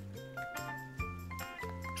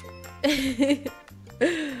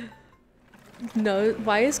 No,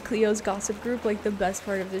 why is Cleo's gossip group like the best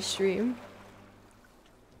part of this stream?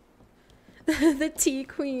 The tea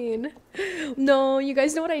queen. No, you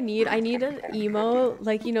guys know what I need? I need an emo,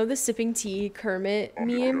 like, you know, the sipping tea Kermit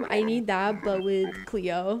meme. I need that, but with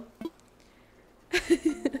Cleo.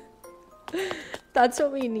 That's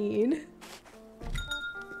what we need.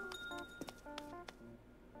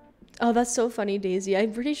 Oh, that's so funny, Daisy.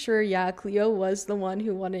 I'm pretty sure, yeah, Cleo was the one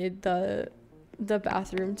who wanted the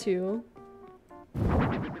bathroom too.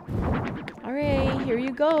 Alright, here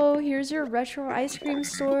you go. Here's your retro ice cream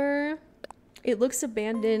store. It looks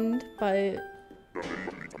abandoned, but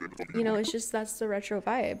you know, it's just, that's the retro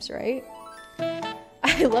vibes, right?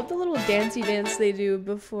 I love the little dancey dance they do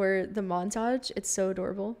before the montage. It's so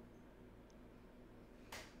adorable.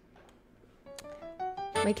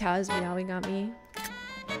 My cat is meowing at me.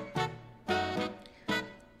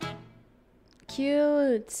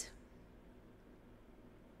 Cute.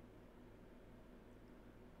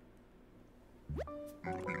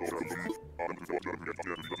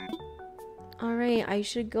 Alright, I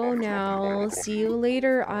should go now. See you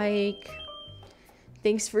later, Ike.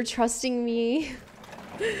 Thanks for trusting me.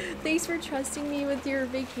 Thanks for trusting me with your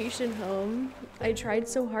vacation home. I tried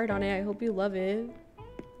so hard on it. I hope you love it.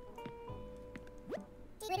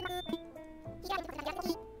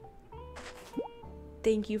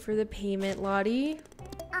 Thank you for the payment, Lottie.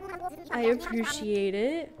 I appreciate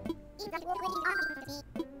it.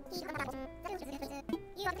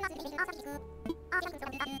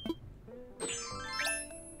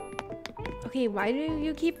 Okay, why do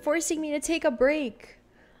you keep forcing me to take a break?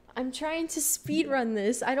 I'm trying to speedrun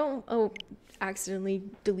this. I don't... Oh, accidentally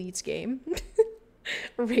deletes game.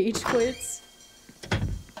 Rage quits.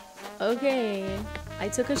 Okay, I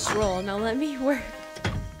took a stroll. Now let me work.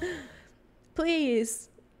 Please.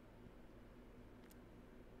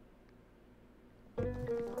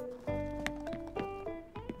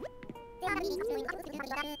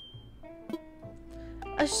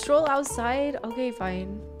 A stroll outside? Okay,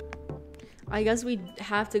 fine. I guess we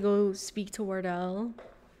have to go speak to Wardell.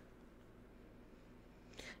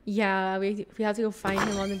 Yeah, we have to go find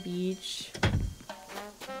him on the beach.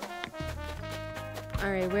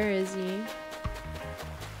 Alright, where is he?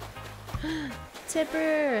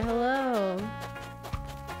 Tipper, hello.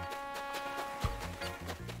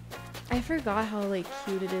 I forgot how like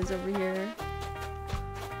cute it is over here.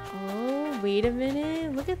 Oh, wait a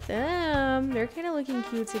minute. Look at them. They're kind of looking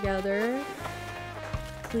cute together.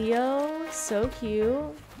 Cleo, so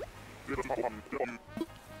cute.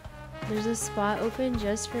 There's a spot open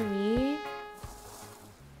just for me.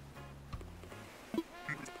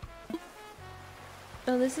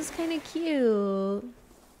 Oh, this is kind of cute.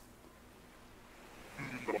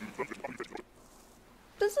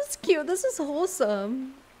 This is cute. This is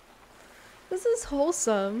wholesome. This is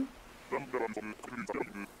wholesome.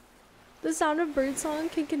 The sound of birdsong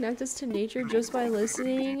can connect us to nature just by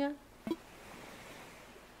listening.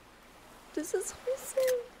 This is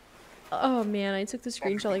wholesome. Oh man, I took the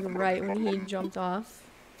screenshot like right when he jumped off.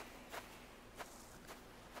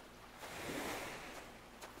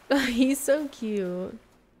 He's so cute.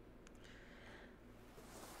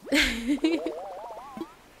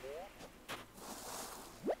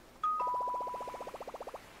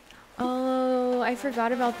 Oh, I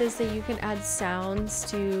forgot about this, that you can add sounds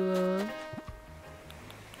to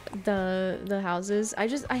the houses. I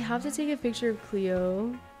have to take a picture of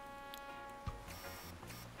Cleo.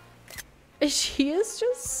 She is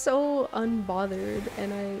just so unbothered,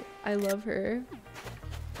 and I love her.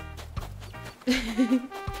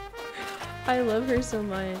 I love her so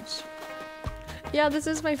much. Yeah, this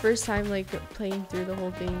is my first time like playing through the whole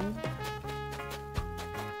thing.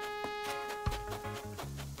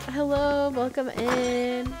 Hello, welcome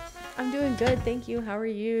in. I'm doing good, thank you. How are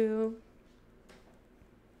you?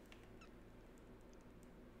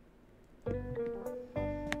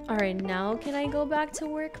 Alright, now can I go back to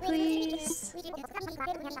work, please?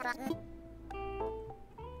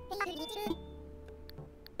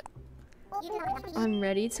 I'm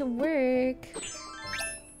ready to work.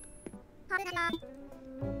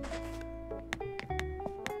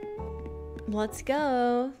 Let's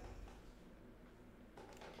go.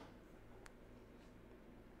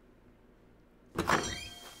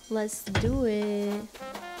 Let's do it.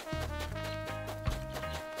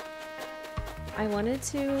 I wanted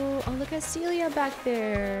to... Oh, look at Celia back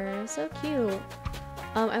there. So cute.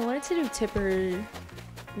 I wanted to do Tipper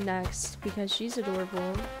next because she's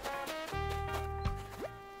adorable.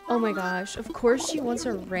 Oh my gosh. Of course she wants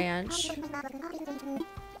a ranch.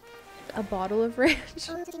 A bottle of ranch.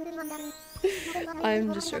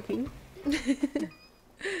 I'm just joking.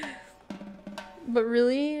 But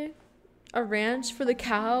really? A ranch for the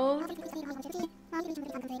cow?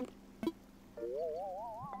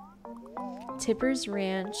 Tipper's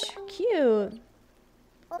Ranch. Cute.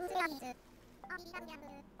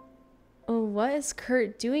 Oh, what is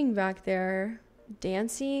Kurt doing back there?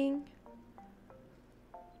 Dancing?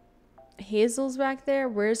 Hazel's back there?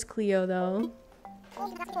 Where's Cleo though?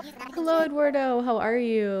 Hello Eduardo, how are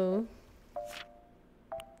you?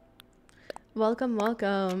 Welcome,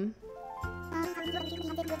 welcome.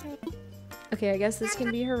 Okay, I guess this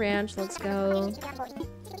can be her ranch. Let's go.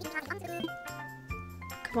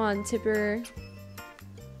 Come on, Tipper.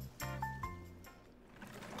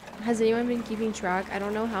 Has anyone been keeping track? I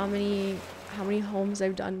don't know how many homes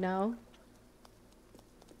I've done now.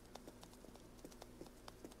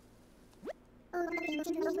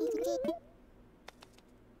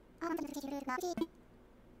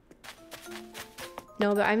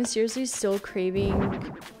 No, but I'm seriously still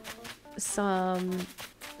craving some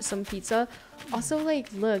pizza. Also, like,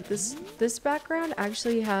 look, this background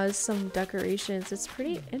actually has some decorations. It's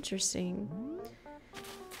pretty interesting.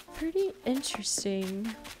 Pretty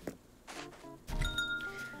interesting.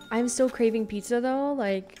 I'm still craving pizza though.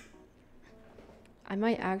 Like, I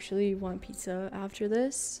might actually want pizza after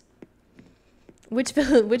this. Which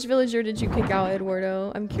villager did you kick out,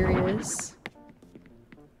 Eduardo? I'm curious.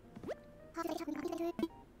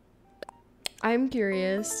 I'm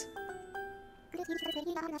curious.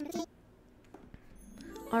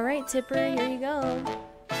 Alright, Tipper, here you go.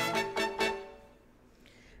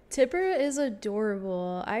 Tipper is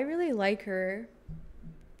adorable. I really like her.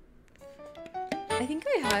 I think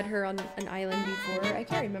I had her on an island before. I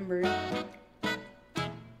can't remember.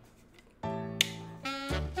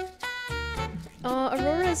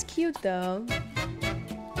 Aurora's cute though.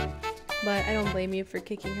 But I don't blame you for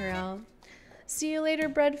kicking her out. See you later,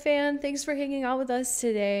 Bread Fan. Thanks for hanging out with us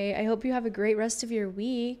today. I hope you have a great rest of your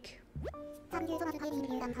week.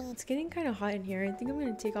 It's getting kind of hot in here. I think I'm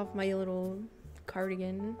gonna take off my little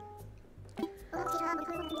cardigan.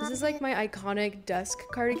 This is like my iconic desk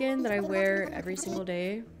cardigan that I wear every single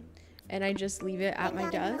day, and I just leave it at my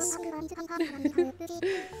desk.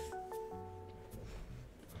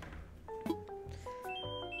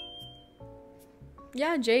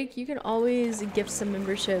 Yeah, Jake, you can always gift some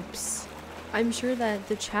memberships. I'm sure that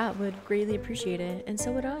the chat would greatly appreciate it, and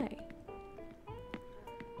so would I.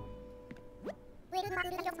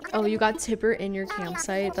 Oh, you got Tipper in your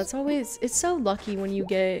campsite. That's always, it's so lucky when you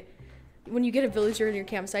get a villager in your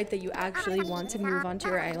campsite that you actually want to move onto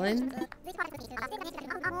your island.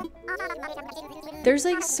 There's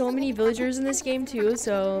like so many villagers in this game too,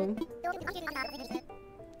 so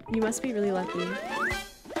you must be really lucky.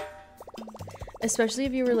 Especially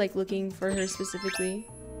if you were like looking for her specifically.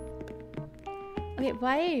 Okay,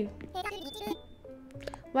 why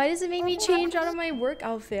does it make me change out of my work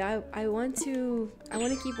outfit? I want to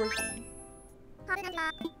keep working.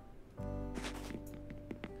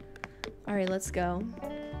 All right, let's go.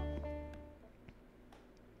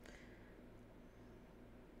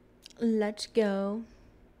 Let's go.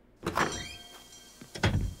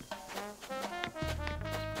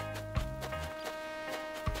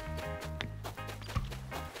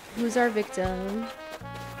 Who's our victim?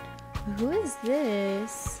 Who is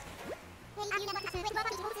this?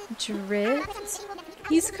 Drift?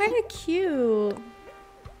 He's kind of cute.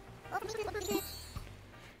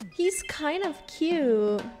 He's kind of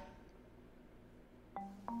cute.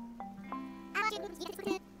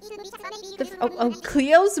 Oh,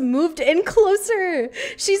 Cleo's moved in closer.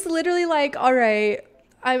 She's literally like, all right,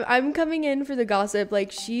 I'm coming in for the gossip.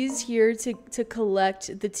 Like, she's here to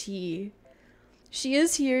collect the tea. She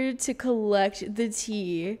is here to collect the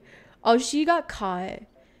tea. Oh, she got caught.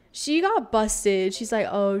 She got busted. She's like,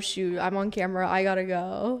 oh shoot, I'm on camera. I gotta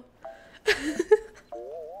go.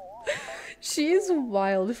 She's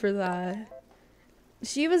wild for that.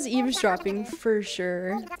 She was eavesdropping for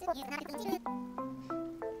sure.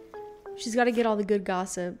 She's got to get all the good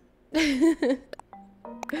gossip.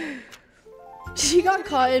 She got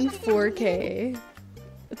caught in 4K.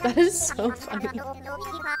 That is so funny.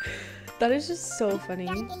 That is just so funny.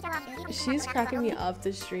 She's cracking me up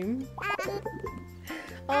this stream.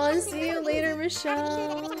 Oh, see you later,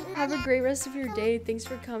 Michelle. Have a great rest of your day. Thanks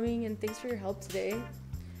for coming and thanks for your help today.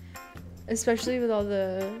 Especially with all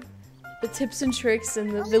the tips and tricks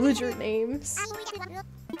and the villager names.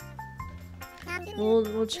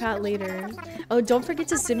 We'll chat later. Oh, don't forget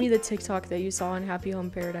to send me the TikTok that you saw on Happy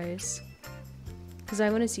Home Paradise. Because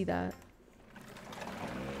I want to see that.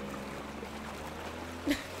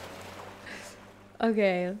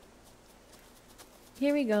 Okay.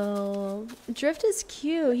 Here we go. Drift is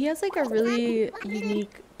cute. He has like a really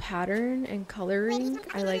unique pattern and coloring.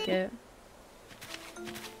 I like it.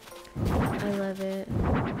 I love it.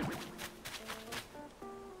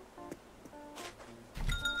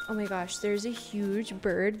 Oh my gosh, there's a huge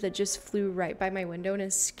bird that just flew right by my window and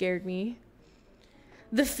it scared me.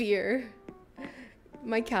 The fear.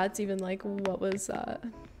 My cat's even like, what was that?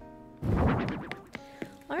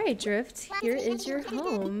 Alright, Drift, here is your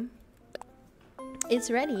home.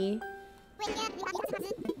 It's ready.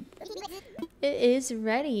 It is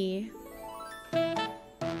ready.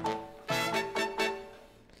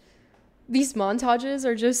 These montages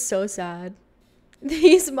are just so sad.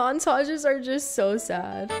 These montages are just so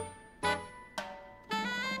sad.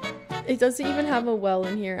 It doesn't even have a well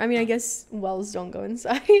in here. I mean, I guess wells don't go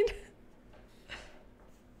inside.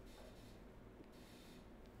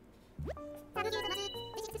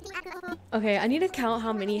 Okay, I need to count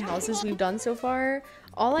how many houses we've done so far.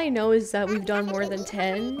 All I know is that we've done more than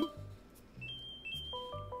 10.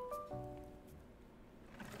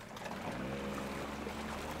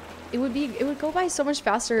 It would go by so much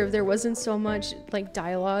faster if there wasn't so much like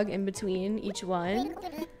dialogue in between each one.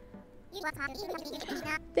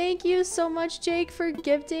 Thank you so much, Jake, for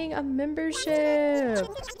gifting a membership.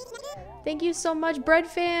 Thank you so much, Bread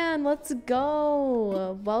Fan. Let's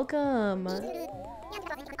go. Welcome.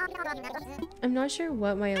 I'm not sure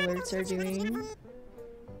what my alerts are doing.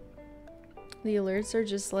 The alerts are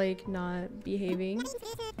just like not behaving.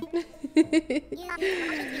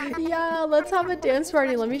 Yeah, let's have a dance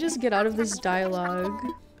party. Let me just get out of this dialogue.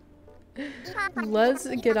 Let's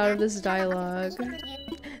get out of this dialogue.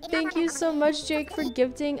 Thank you so much, Jake, for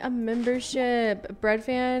gifting a membership. Bread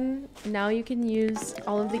Fan, now you can use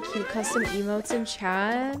all of the cute custom emotes in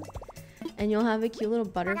chat. And you'll have a cute little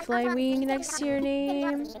butterfly wing next to your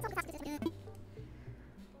name.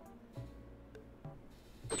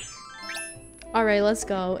 Alright, let's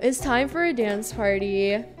go. It's time for a dance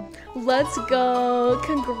party. Let's go.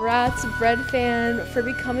 Congrats, Bread Fan, for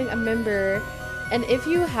becoming a member. And if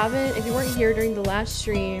you weren't here during the last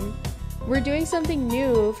stream, we're doing something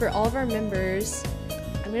new for all of our members.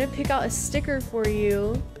 I'm gonna pick out a sticker for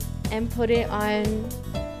you and put it on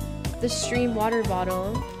the stream water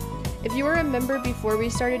bottle. If you were a member before we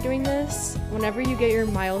started doing this, whenever you get your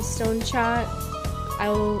milestone chat, I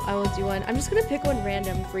will do one. I'm just gonna pick one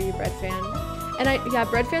random for you, Breadfan. And yeah,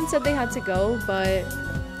 Breadfan said they had to go, but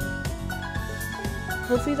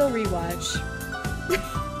hopefully they'll rewatch.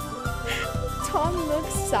 Tom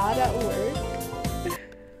looks sad at work.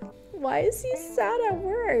 Why is he sad at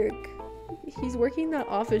work? He's working that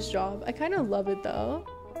office job. I kind of love it though.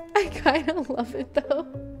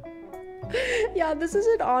 Yeah, this is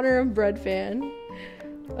in honor of Breadfan.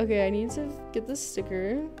 Okay, I need to get the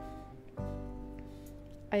sticker.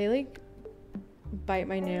 I like bite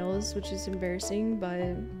my nails, which is embarrassing, but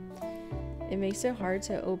it makes it hard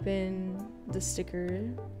to open the sticker.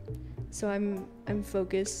 So I'm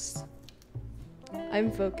focused.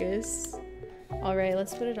 I'm focused. All right,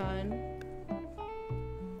 let's put it on.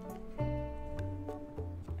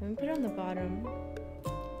 I'm gonna put it on the bottom.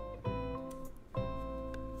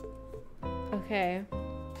 Okay.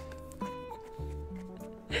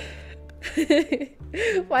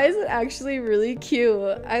 Why is it actually really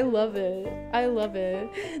cute? I love it. I love it.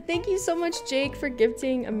 Thank you so much, Jake, for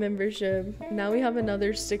gifting a membership. Now we have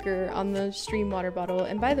another sticker on the stream water bottle.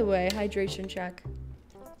 And by the way, hydration check.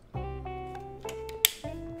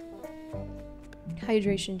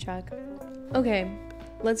 Hydration check. Okay,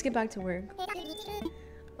 let's get back to work.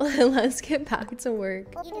 Let's get back to work.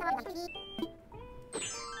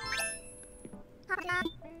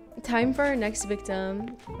 Time for our next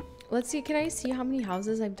victim. Let's see, can I see how many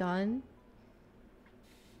houses I've done?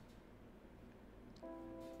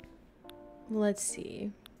 Let's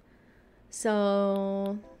see.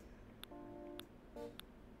 So,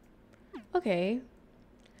 okay.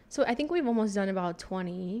 So I think we've almost done about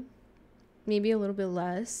 20. Maybe a little bit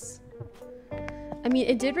less. I mean,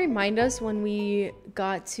 it did remind us when we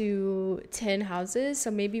got to 10 houses. So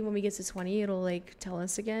maybe when we get to 20, it'll like tell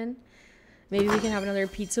us again. Maybe we can have another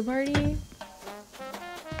pizza party.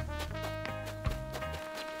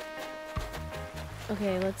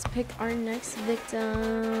 Okay, let's pick our next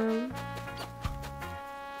victim.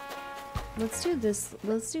 Let's do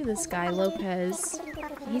this guy, Lopez.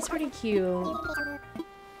 He's pretty cute.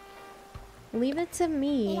 Leave it to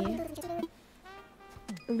me.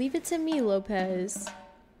 Leave it to me, Lopez.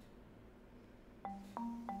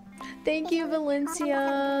 Thank you,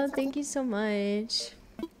 Valencia. Thank you so much.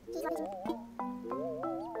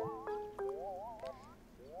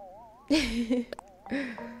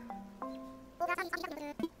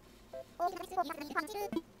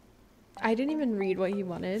 I didn't even read what he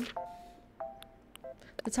wanted.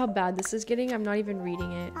 That's how bad this is getting. I'm not even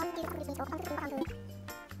reading it.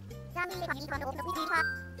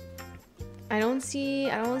 I don't see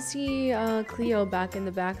Cleo back in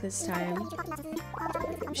the back this time.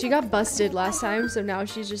 She got busted last time, so now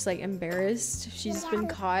she's just like embarrassed. She's been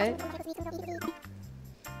caught.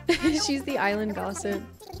 She's the island gossip.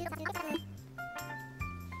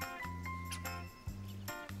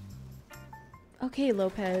 Okay,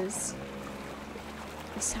 Lopez.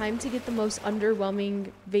 It's time to get the most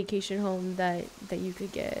underwhelming vacation home that you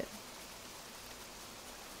could get.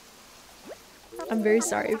 I'm very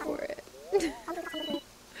sorry for it.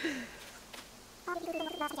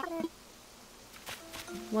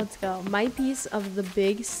 Let's go. My piece of the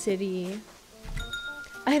big city.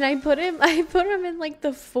 And I put him in like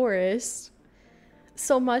the forest.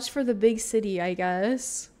 So much for the big city, I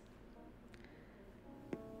guess.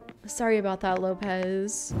 Sorry about that,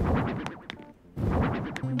 Lopez.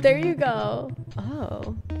 There you go.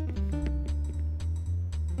 Oh.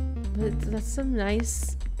 But that's some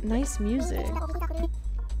nice music.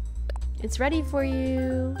 It's ready for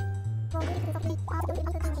you.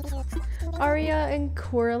 Aria and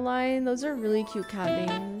Coraline, those are really cute cat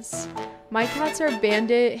names. My cats are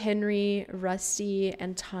Bandit, Henry, Rusty,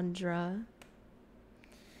 and Tundra.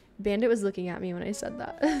 Bandit was looking at me when I said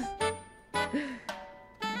that.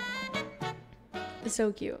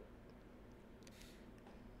 So cute.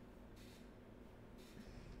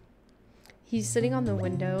 He's sitting on the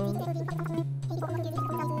window.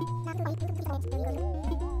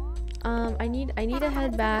 I need to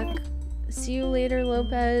head back. See you later,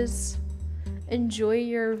 Lopez. Enjoy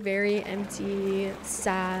your very empty,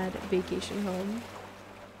 sad vacation home.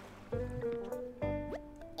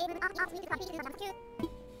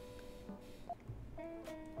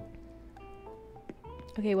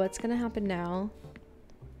 Okay, what's gonna happen now?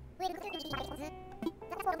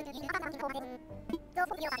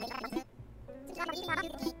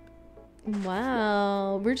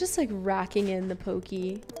 Wow, we're just like racking in the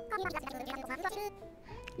pokey.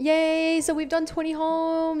 Yay! So we've done 20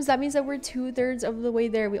 homes. That means that we're 2/3 of the way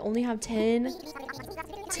there. We only have 10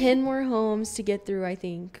 more homes to get through, I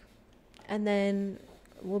think. And then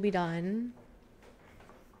we'll be done.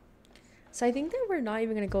 So I think that we're not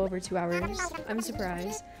even gonna go over 2 hours. I'm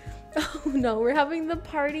surprised. Oh no, we're having the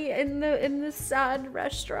party in the sad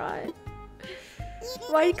restaurant.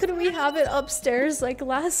 Why couldn't we have it upstairs like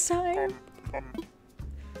last time?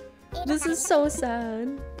 This is so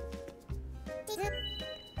sad.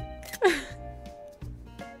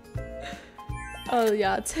 Oh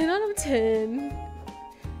yeah, 10 out of 10.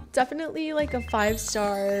 Definitely like a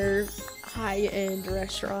 5-star high-end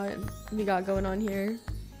restaurant we got going on here.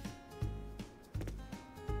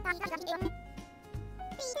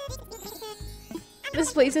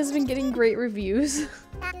 This place has been getting great reviews.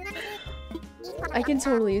 I can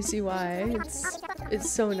totally see why.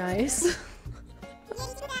 It's so nice.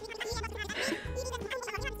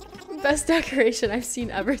 Best decoration I've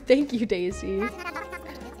seen ever. Thank you, Daisy.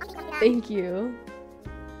 Thank you.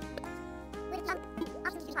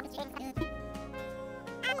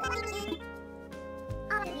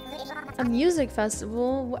 A music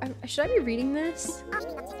festival? Should I be reading this?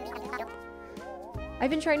 I've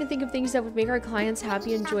been trying to think of things that would make our clients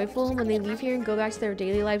happy and joyful when they leave here and go back to their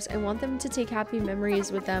daily lives. I want them to take happy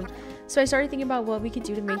memories with them. So I started thinking about what we could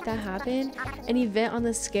do to make that happen. An event on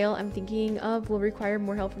the scale I'm thinking of will require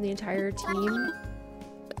more help from the entire team.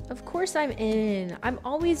 Of course I'm in. I'm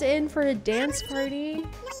always in for a dance party.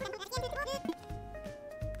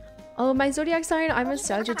 Oh, my zodiac sign, I'm a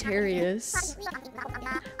Sagittarius.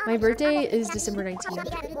 My birthday is December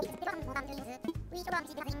 19th.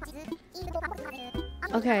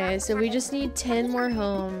 Okay, so we just need 10 more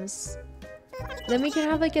homes. Then we can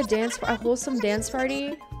have like a wholesome dance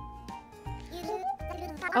party.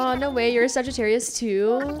 Oh, no way, you're a Sagittarius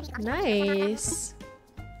too? Nice.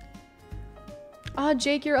 Oh,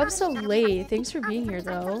 Jake, you're up so late. Thanks for being here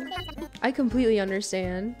though. I completely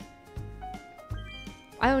understand.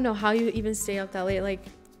 I don't know how you even stay up that late. Like,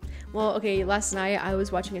 well, okay, last night I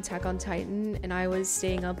was watching Attack on Titan and I was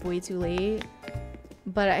staying up way too late.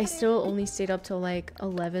 But I still only stayed up till like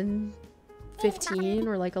 11:15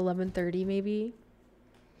 or like 11:30 maybe.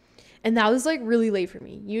 And that was like really late for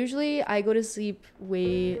me. Usually I go to sleep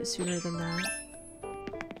way sooner than that.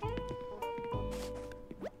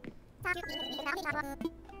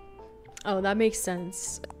 Oh, that makes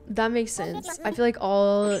sense. That makes sense. I feel like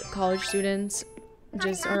all college students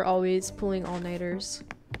just are always pulling all-nighters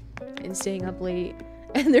and staying up late.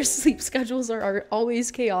 And their sleep schedules are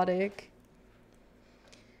always chaotic.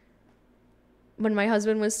 When my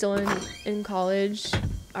husband was still in college,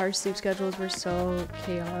 our sleep schedules were so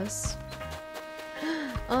chaos.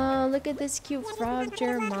 Oh, look at this cute frog,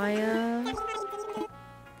 Jeremiah.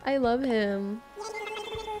 I love him.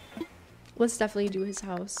 Let's definitely do his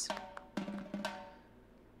house.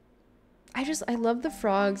 I love the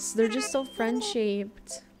frogs. They're just so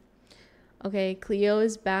friend-shaped. Okay, Cleo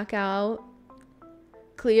is back out.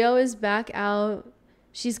 Cleo is back out.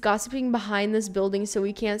 She's gossiping behind this building so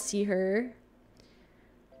we can't see her.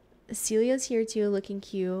 Celia's here too, looking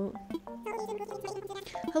cute.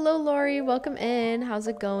 Hello, Lori. Welcome in. How's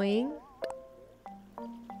it going?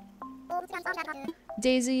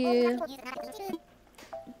 Daisy,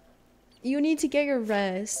 you need to get your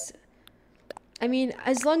rest. I mean,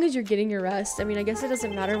 as long as you're getting your rest. I mean, I guess it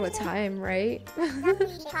doesn't matter what time, right?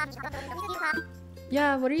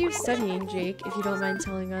 Yeah, what are you studying, Jake, if you don't mind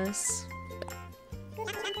telling us?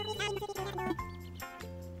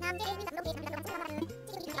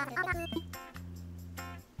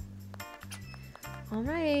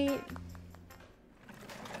 Alright.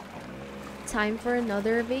 Time for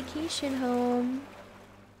another vacation home.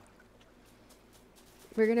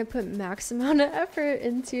 We're gonna put max amount of effort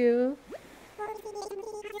into.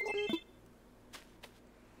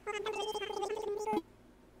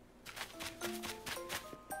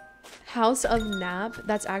 House of Nap.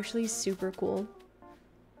 That's actually super cool.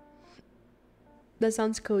 That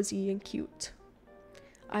sounds cozy and cute.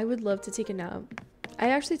 I would love to take a nap. I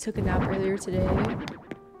actually took a nap earlier today.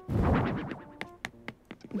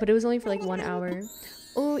 But it was only for like 1 hour.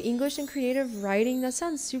 Oh, English and creative writing. That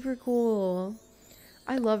sounds super cool.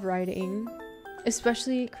 I love writing.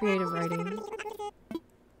 Especially creative writing.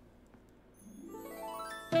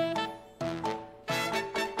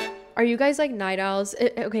 Are you guys like night owls?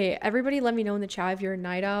 Okay, everybody let me know in the chat if you're a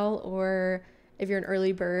night owl or if you're an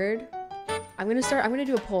early bird. I'm gonna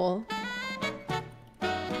do a poll.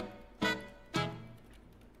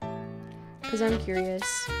 Because I'm curious.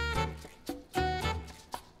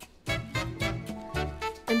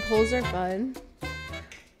 And polls are fun.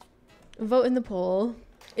 Vote in the poll.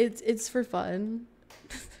 It's for fun.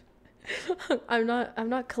 I'm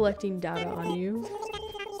not collecting data on you.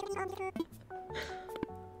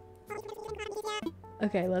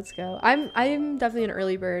 Okay, let's go. I'm definitely an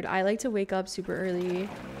early bird. I like to wake up super early.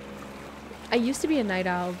 I used to be a night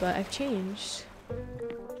owl, but I've changed.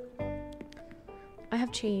 I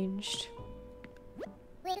have changed.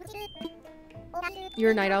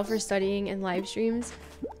 You're a night owl for studying and live streams?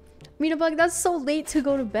 Meetabug, that's so late to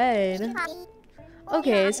go to bed.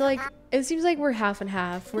 Okay, so like, it seems like we're half and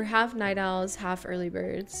half. We're half night owls, half early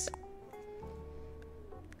birds.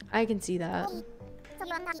 I can see that.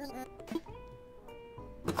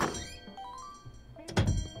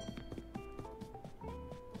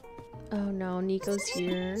 Oh no, Nico's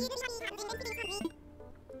here.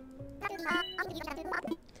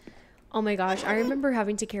 Oh my gosh, I remember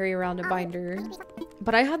having to carry around a binder.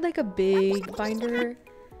 But I had like a big binder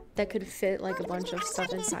that could fit like a bunch of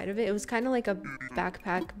stuff inside of it. It was kind of like a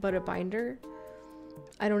backpack, but a binder.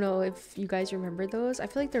 I don't know if you guys remember those. I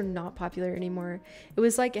feel like they're not popular anymore. It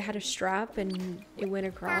was like it had a strap and it went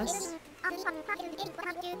across.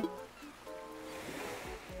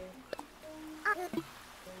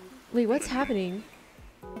 Wait, what's happening?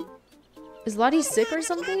 Is Lottie sick or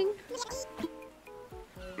something?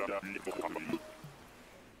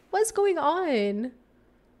 What's going on?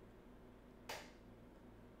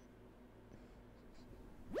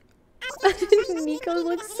 Nico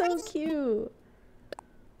looks so cute.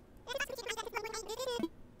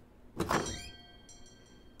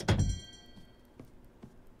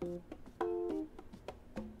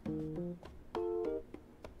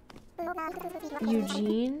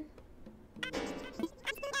 Eugene?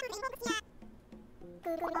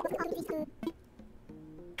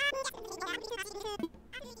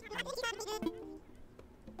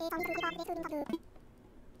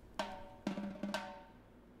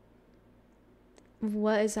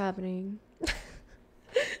 What is happening?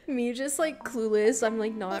 Me just like clueless. I'm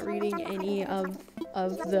like not reading any of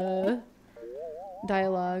the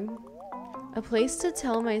dialogue. A place to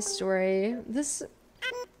tell my story. This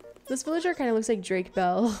villager kind of looks like Drake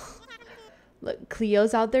Bell. Look,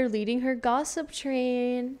 Cleo's out there leading her gossip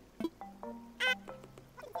train.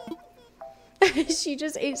 She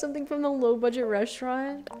just ate something from the low budget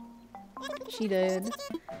restaurant. She did.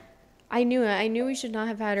 I knew it. I knew we should not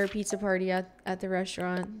have had our pizza party at the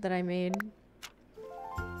restaurant that I made.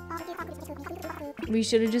 We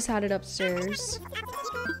should have just had it upstairs.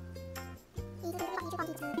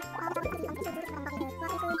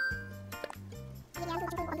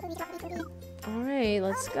 Alright,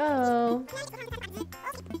 let's go.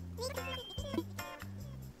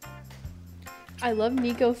 I love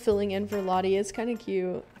Nico filling in for Lottie. It's kind of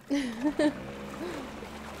cute.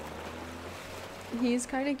 He's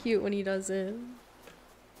kind of cute when he does it.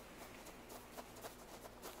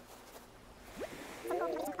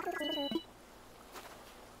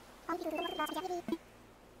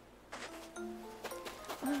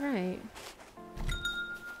 Alright.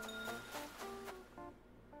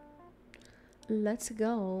 Let's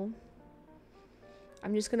go.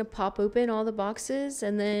 I'm just gonna pop open all the boxes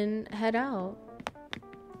and then head out.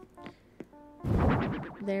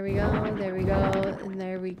 There we go, there we go, and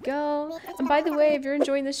there we go. And by the way, if you're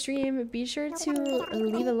enjoying the stream, be sure to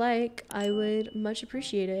leave a like. I would much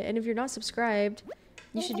appreciate it. And if you're not subscribed,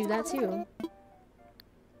 you should do that too.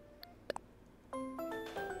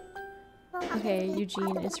 Okay,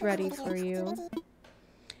 Eugene, it's ready for you.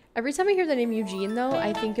 Every time I hear the name Eugene, though,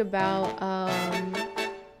 I think about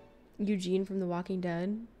Eugene from The Walking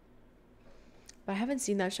Dead. But I haven't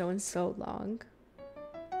seen that show in so long.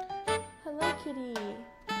 Hello, kitty.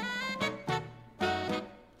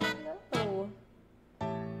 Hello.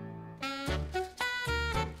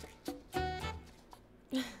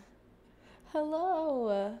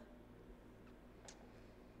 Hello.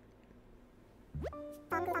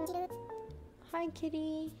 Hi,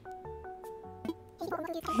 kitty.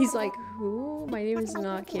 He's like, who? My name is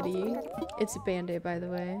not Kitty. It's Bandit, by the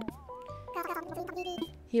way.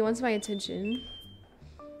 He wants my attention.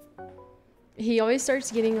 He always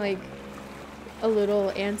starts getting like a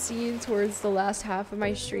little antsy towards the last half of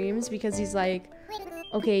my streams because he's like,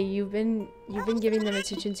 okay, you've been giving them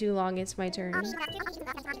attention too long, it's my turn.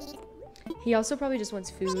 He also probably just wants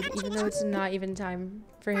food, even though it's not even time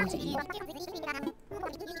for him to eat.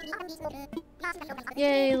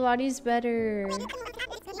 Yay, Lottie's better.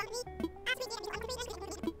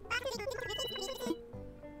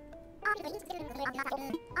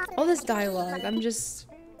 All this dialogue,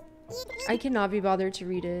 I cannot be bothered to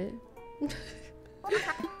read it.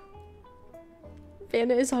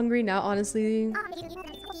 Vanna is hungry now, honestly.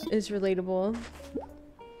 It's relatable.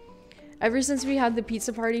 Ever since we had the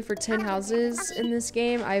pizza party for 10 houses in this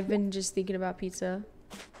game, I've been just thinking about pizza.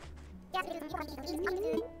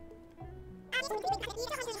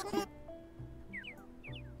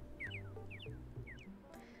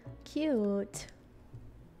 Cute.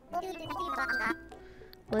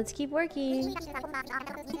 Let's keep working.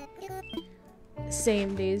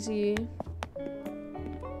 Same, Daisy.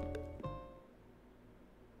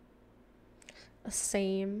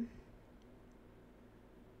 Same.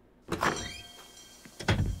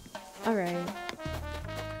 Alright.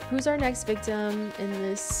 Who's our next victim in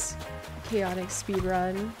this chaotic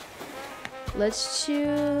speedrun? Let's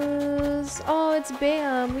choose... Oh, it's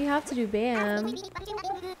Bam. We have to do Bam.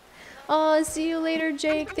 Oh, see you later,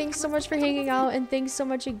 Jake. Thanks so much for hanging out, and thanks so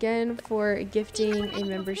much again for gifting a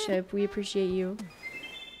membership. We appreciate you.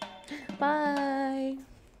 Bye.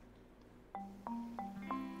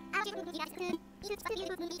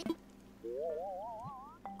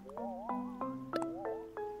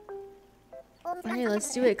 Alright,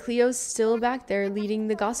 let's do it. Cleo's still back there leading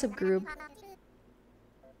the gossip group.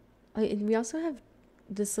 Oh, and we also have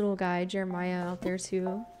this little guy, Jeremiah, out there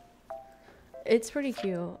too. It's pretty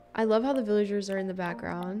cute. I love how the villagers are in the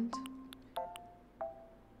background.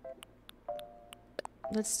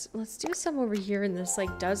 Let's do some over here in this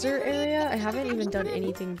like desert area. I haven't even done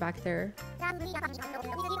anything back there.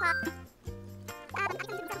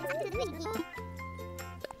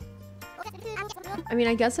 I mean,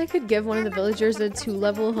 I guess I could give one of the villagers a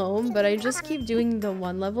 2-level home, but I just keep doing the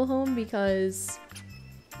 1-level home because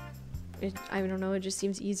I don't know, it just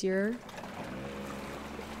seems easier.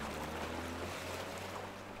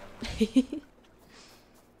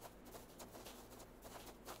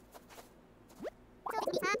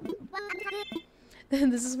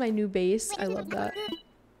 This is my new base. I love that.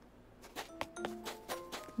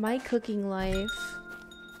 My cooking life.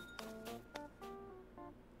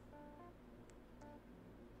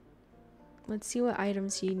 Let's see what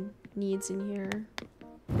items he needs in here.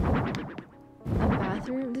 A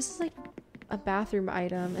bathroom? This is like a bathroom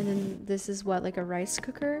item, and then this is what, like a rice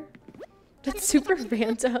cooker? That's super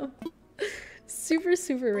random. Super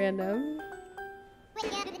random.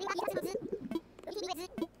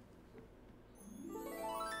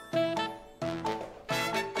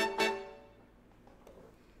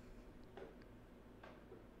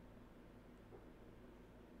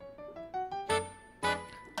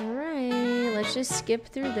 Alright, let's just skip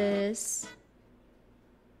through this.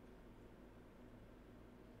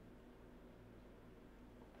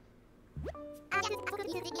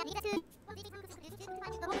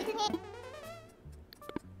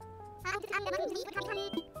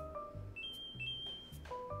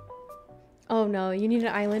 Oh no, you need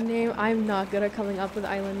an island name? I'm not good at coming up with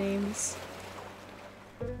island names.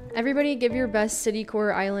 Everybody give your best city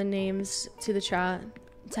core island names to the chat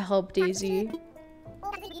to help Daisy.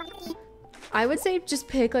 I would say just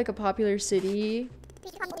pick like a popular city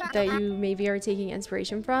that you maybe are taking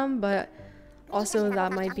inspiration from, but also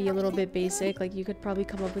that might be a little bit basic. Like you could probably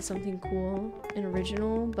come up with something cool and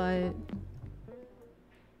original, but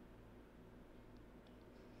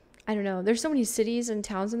I don't know. There's so many cities and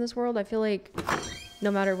towns in this world. I feel like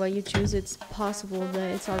no matter what you choose, it's possible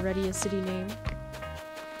that it's already a city name.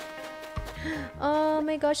 Oh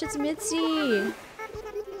my gosh, it's Mitzi!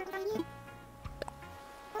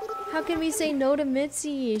 How can we say no to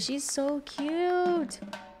Mitzi? She's so cute!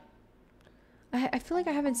 I feel like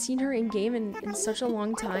I haven't seen her in game in such a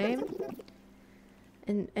long time.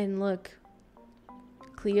 And look.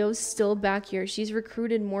 Cleo's still back here. She's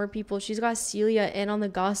recruited more people. She's got Celia in on the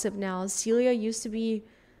gossip now. Celia used to be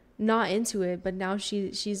not into it, but now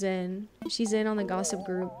she's in. She's in on the gossip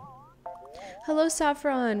group. Hello,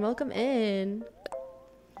 Saffron. Welcome in.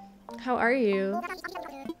 How are you?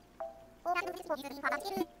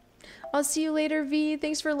 I'll see you later, V.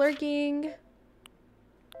 Thanks for lurking.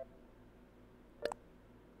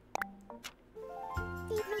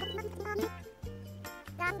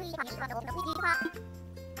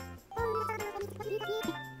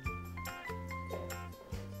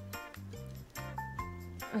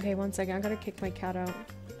 Okay, one second. I gotta kick my cat out.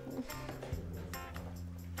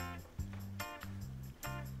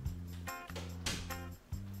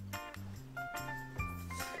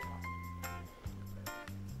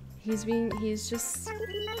 He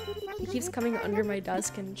keeps coming under my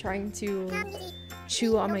desk and trying to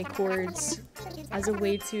chew on my cords as a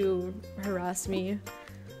way to harass me,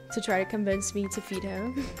 to try to convince me to feed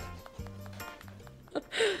him.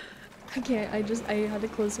 I can't, I had to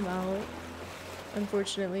close him out,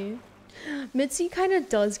 unfortunately. Mitzi kind of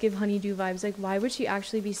does give honeydew vibes. Like, why would she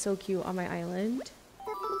actually be so cute on my island?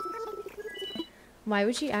 Why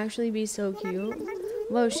would she actually be so cute?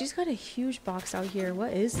 Whoa, she's got a huge box out here.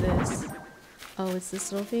 What is this? Oh, it's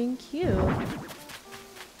this little thing. Cute.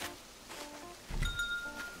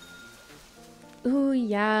 Ooh,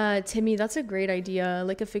 yeah, Timmy, that's a great idea.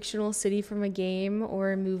 Like a fictional city from a game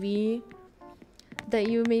or a movie that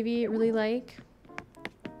you maybe really like.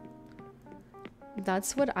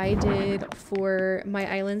 That's what I did for my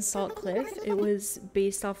island, Salt Cliff. It was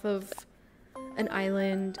based off of an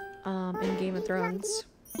island in Game of Thrones.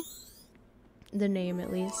 The name,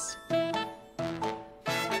 at least.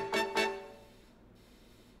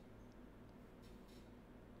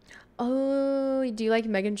 Oh, do you like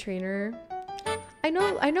Meghan Trainor? I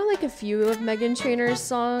know like a few of Meghan Trainor's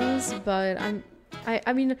songs, but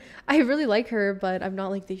I mean, I really like her, but I'm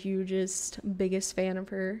not like the biggest fan of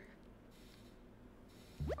her.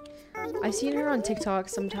 I've seen her on TikTok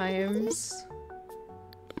sometimes.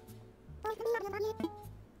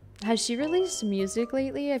 Has she released music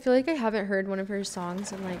lately? I feel like I haven't heard one of her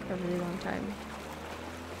songs in like a really long time.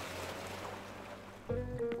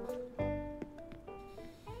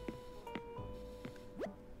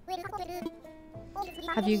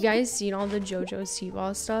 Have you guys seen all the JoJo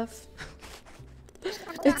Siwa stuff?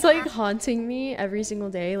 It's like haunting me every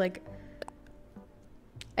single day. Like,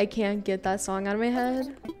 I can't get that song out of my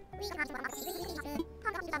head.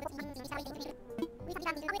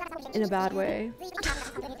 In a bad way.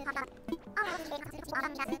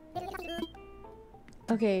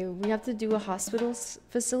 Okay, we have to do a hospital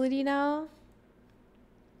facility now.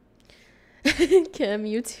 Kim,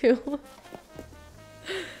 you too.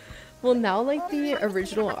 Well, now like the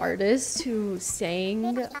original artist who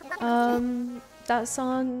sang that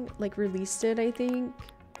song like released it, I think.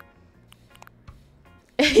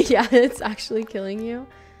 Yeah, it's actually killing you.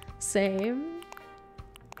 Same.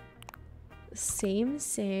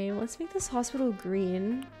 Same. Let's make this hospital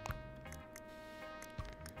green.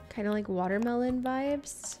 Kind of like watermelon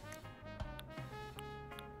vibes.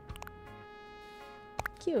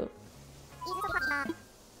 Cute.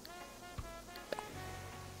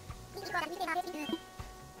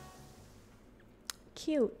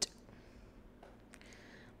 Cute.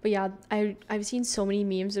 But yeah, I've seen so many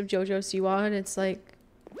memes of JoJo Siwa, and it's like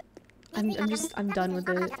I'm done with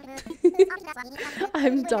it.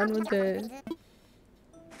 I'm done with it.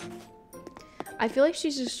 I feel like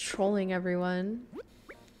she's just trolling everyone.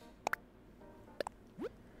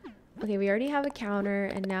 Okay, we already have a counter,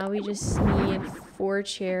 and now we just need 4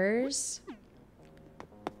 chairs.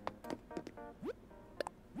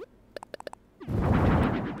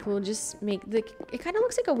 We'll just make it kind of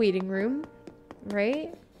looks like a waiting room,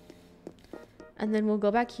 right? And then we'll go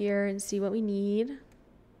back here and see what we need.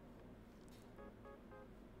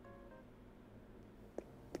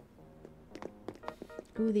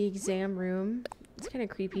 Ooh, the exam room. It's kind of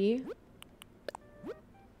creepy.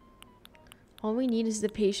 All we need is the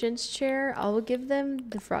patient's chair. I will give them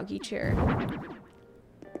the froggy chair.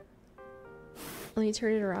 Let me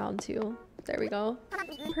turn it around too. There we go.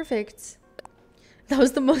 Perfect. That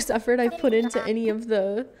was the most effort I've put into any of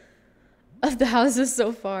the houses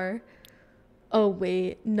so far. Oh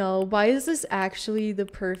wait, no. Why is this actually the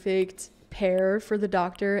perfect pair for the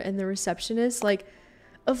doctor and the receptionist? Like,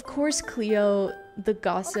 of course Cleo, the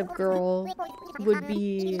gossip girl, would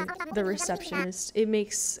be the receptionist. It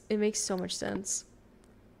makes so much sense.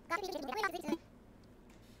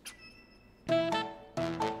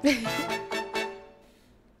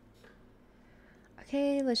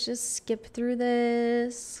 Okay, let's just skip through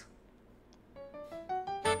this.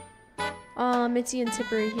 Mitzi and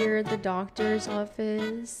Tipper are here at the doctor's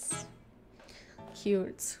office.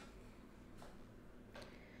 Cute.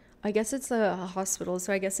 I guess it's a hospital,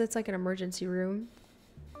 so I guess it's like an emergency room.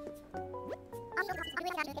 Oh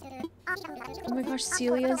my gosh,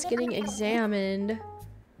 Celia's getting examined.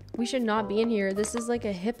 We should not be in here. This is like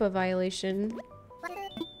a HIPAA violation.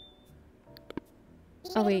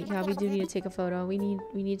 Oh wait, yeah, we do need to take a photo. We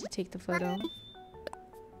need to take the photo.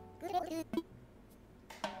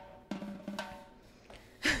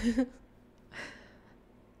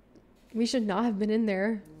 We should not have been in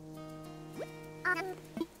there.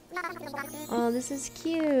 Oh, this is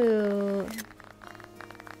cute.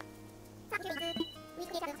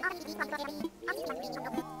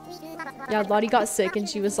 Yeah, Lottie got sick and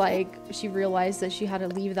she was like, she realized that she had to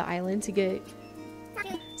leave the island to get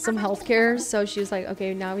some healthcare, so she was like,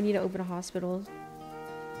 okay, now we need to open a hospital.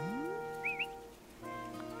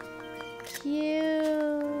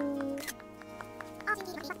 Cute.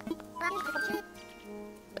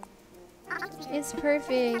 It's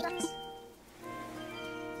perfect.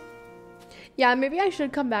 Yeah, maybe I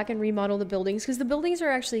should come back and remodel the buildings, because the buildings are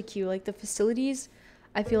actually cute. Like the facilities,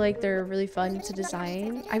 I feel like they're really fun to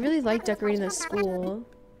design. I really like decorating the school.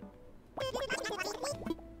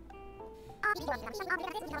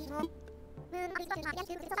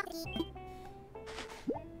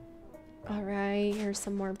 Alright, here's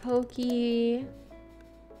some more pokey.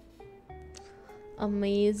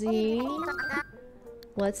 Amazing.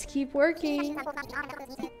 Let's keep working.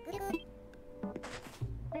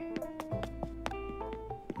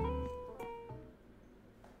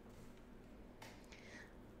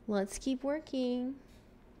 Let's keep working.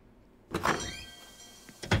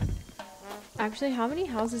 Actually, how many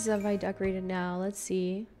houses have I decorated now? Let's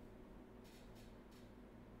see.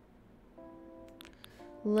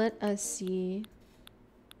 Let us see.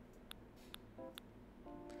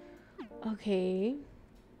 Okay.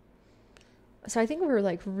 So I think we're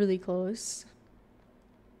like really close.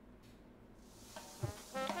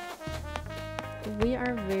 We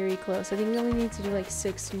are very close. I think we only need to do like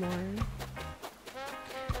 6 more.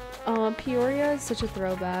 Peoria is such a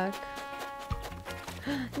throwback.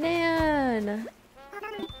 Nan!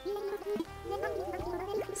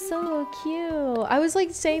 So cute. I was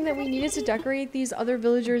like saying that we needed to decorate these other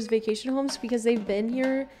villagers' vacation homes because they've been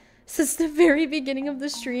here since the very beginning of the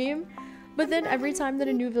stream. But then every time that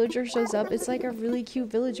a new villager shows up, it's like a really cute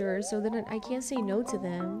villager, so then I can't say no to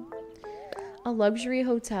them. A luxury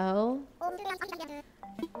hotel?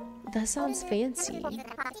 That sounds fancy.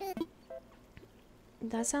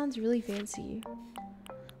 That sounds really fancy.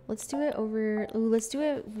 Let's do it over... Ooh, let's do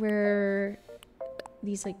it where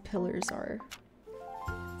these like pillars are.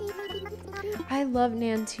 I love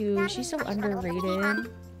Nan too. She's so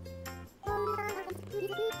underrated.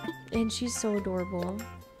 And she's so adorable.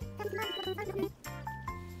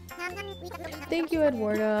 Thank you,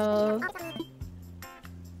 Eduardo.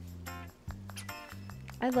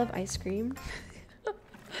 I love ice cream.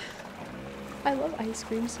 I love ice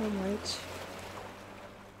cream so much.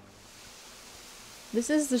 This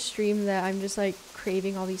is the stream that I'm just like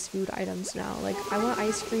craving all these food items now. Like, I want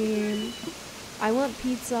ice cream. I want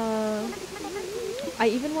pizza. I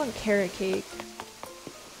even want carrot cake.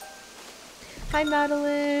 Hi,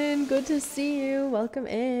 Madeline. Good to see you. Welcome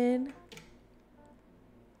in.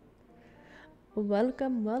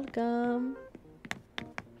 Welcome, welcome.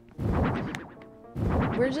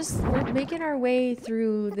 We're making our way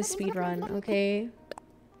through the speed run, okay?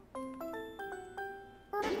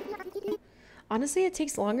 Honestly, it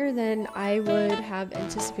takes longer than I would have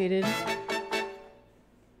anticipated.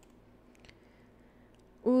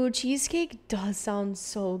 Ooh, cheesecake does sound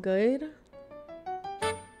so good.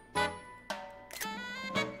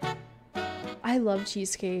 I love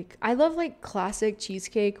cheesecake. I love like classic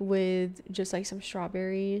cheesecake with just like some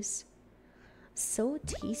strawberries. So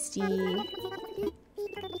tasty.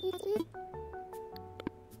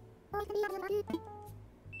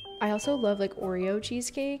 I also love like Oreo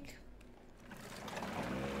cheesecake.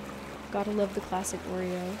 Gotta love the classic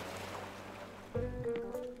Oreo.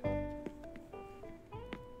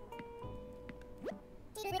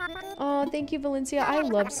 Oh, thank you, Valencia. I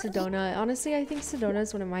love Sedona. Honestly, I think Sedona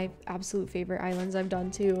is one of my absolute favorite islands I've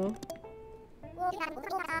done too.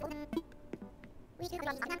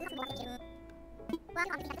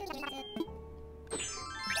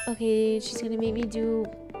 Okay, she's gonna make me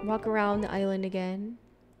walk around the island again.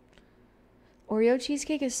 Oreo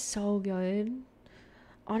cheesecake is so good.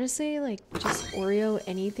 Honestly, like, just Oreo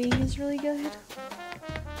anything is really good.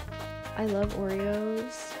 I love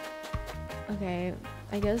Oreos. Okay,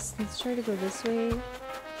 I guess let's try to go this way.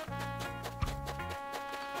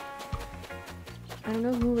 I don't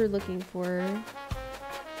know who we're looking for.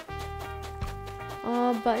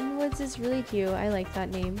 Oh, Buttonwoods is really cute. I like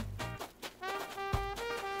that name.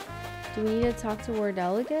 Do we need to talk to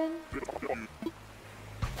Wardell again?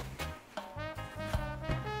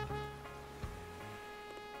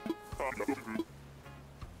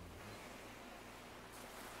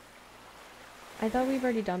 I thought we've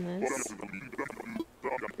already done this.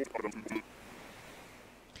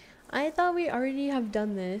 I thought we already have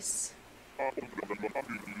done this.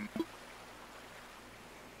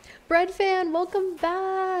 Bread fan, welcome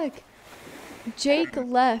back! Jake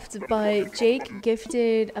left, but Jake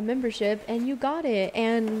gifted a membership and you got it.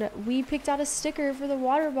 And we picked out a sticker for the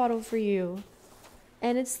water bottle for you.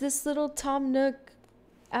 And it's this little Tom Nook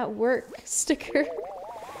at work sticker.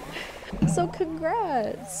 So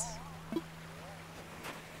congrats!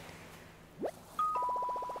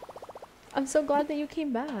 I'm so glad that you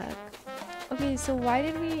came back. Okay, so why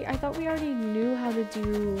did we... I thought we already knew how to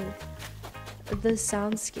do the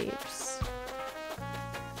soundscapes.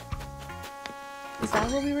 Is that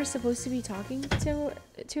what we were supposed to be talking to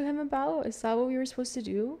him about? Is that what we were supposed to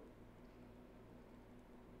do?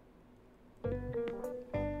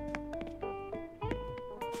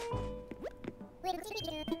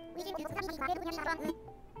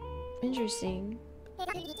 Interesting.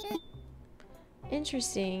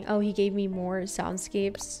 Interesting. Oh, he gave me more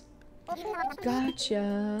soundscapes.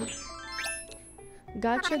 Gotcha.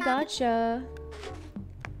 Gotcha, gotcha.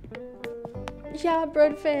 Yeah,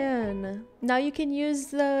 Bread Fan. Now you can use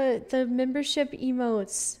the membership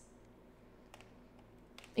emotes.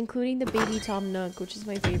 Including the Baby Tom Nook, which is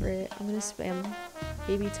my favorite. I'm gonna spam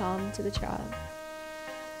Baby Tom to the chat.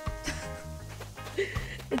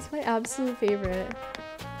 It's my absolute favorite.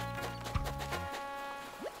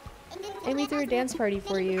 And we threw a dance party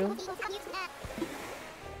for you.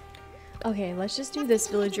 Okay, let's just do this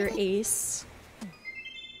villager Ace.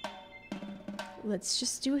 Let's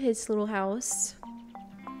just do his little house.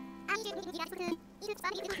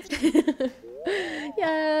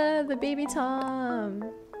 Yeah, the Baby Tom.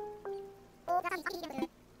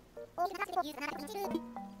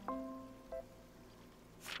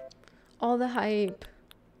 All the hype.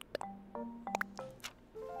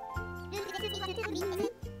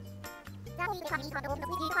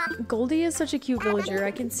 Goldie is such a cute villager.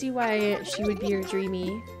 I can see why she would be your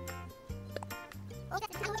dreamy.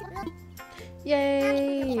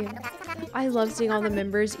 Yay! I love seeing all the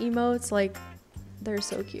members' emotes. Like, they're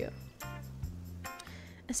so cute.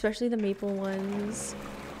 Especially the maple ones.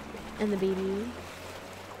 And the baby.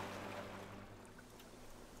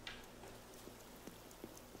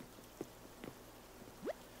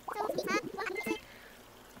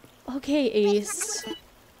 Okay, Ace.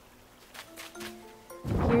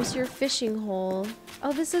 Here's your fishing hole.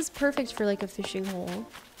 Oh, this is perfect for like a fishing hole.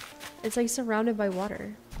 It's like surrounded by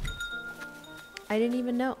water. I didn't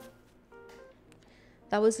even know.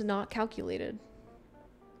 That was not calculated.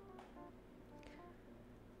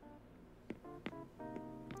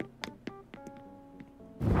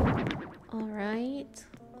 Alright.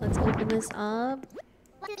 Let's open this up.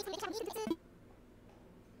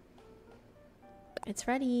 It's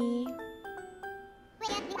ready.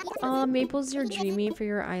 Maple's your dreamy for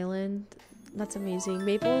your island. That's amazing.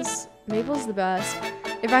 Maple's the best.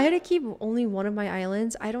 If I had to keep only one of my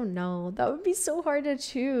islands, I don't know. That would be so hard to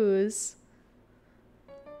choose.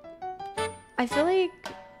 I feel like...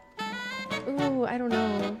 Ooh, I don't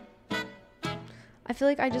know. I feel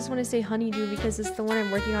like I just want to say Honeydew because it's the one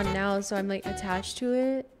I'm working on now, so I'm like attached to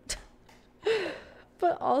it.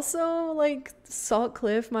 But also like Salt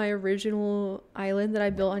Cliff, my original island that I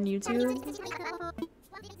built on YouTube.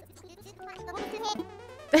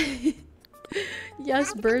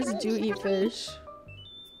 Yes, birds do eat fish.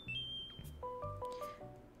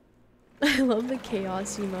 I love the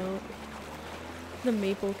chaos emote. The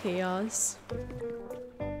maple chaos.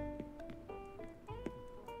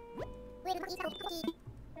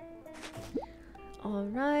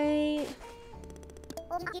 Alright.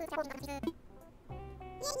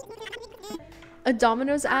 A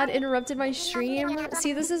Domino's ad interrupted my stream.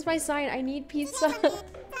 See, this is my sign. I need pizza.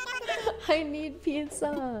 I need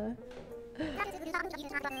pizza.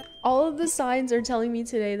 All of the signs are telling me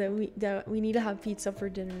today that we need to have pizza for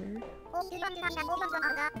dinner.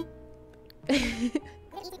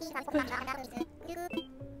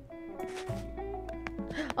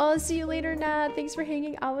 I'll see you later, Nat. Thanks for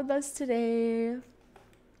hanging out with us today.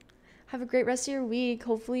 Have a great rest of your week.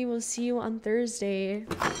 Hopefully we'll see you on Thursday.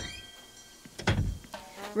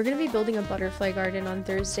 We're gonna be building a butterfly garden on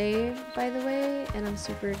Thursday, by the way, and I'm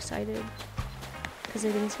super excited because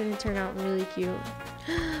I think it's gonna turn out really cute.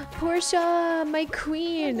 Portia, my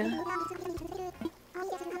queen!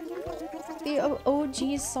 The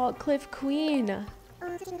OG Salt Cliff queen!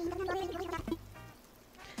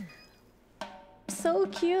 So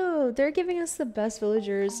cute! They're giving us the best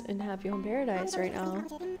villagers in Happy Home Paradise right now.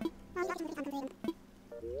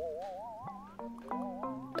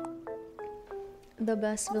 The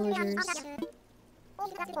best villagers.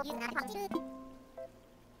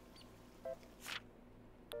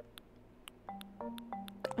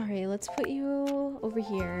 Alright, let's put you over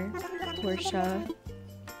here, Portia.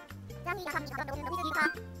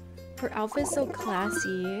 Her outfit's so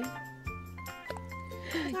classy.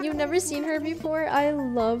 You've never seen her before? I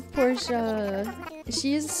love Portia.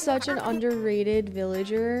 She's such an underrated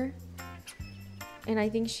villager. And I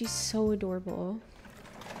think she's so adorable.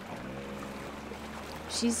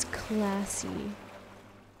 She's classy.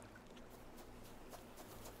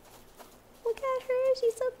 Look at her,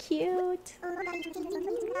 she's so cute.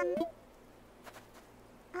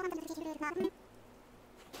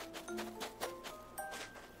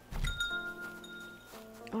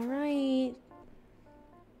 All right.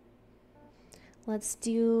 Let's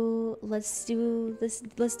do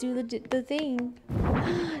the thing.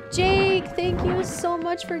 Jake, thank you so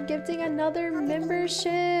much for gifting another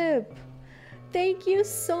membership. Thank you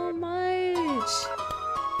so much.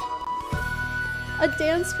 A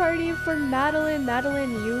dance party for Madeline.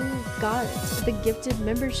 Madeline, you got the gifted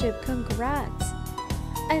membership. Congrats.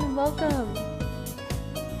 And welcome.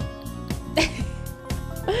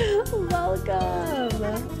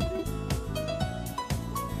 Welcome.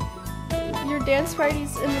 Your dance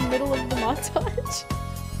party's in the middle of the montage.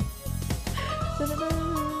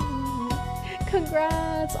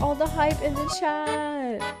 Congrats. All the hype in the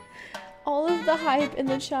chat. All of the hype in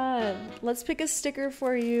the chat. Let's pick a sticker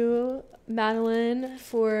for you, Madeline,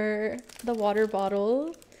 for the water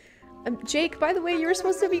bottle. Jake, by the way, you were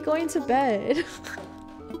supposed to be going to bed.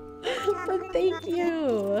 But thank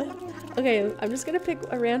you. Okay, I'm just gonna pick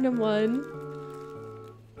a random one.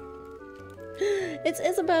 It's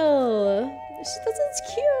Isabel. This one's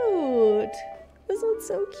cute. This one's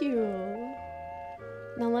so cute.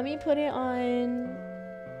 Now let me put it on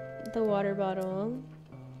the water bottle.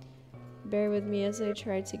 Bear with me as I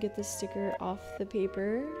try to get the sticker off the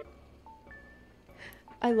paper.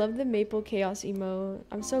 I love the Maple Chaos emote.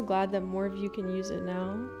 I'm so glad that more of you can use it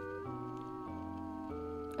now.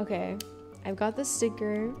 Okay, I've got the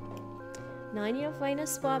sticker. Now I need to find a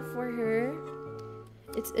spot for her.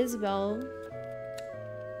 It's Isabel.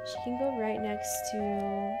 She can go right next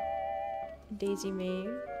to Daisy May.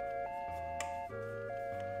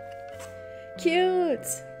 Cute!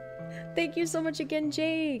 Thank you so much again,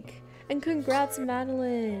 Jake! And congrats,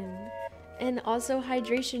 Madeline! And also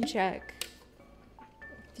hydration check.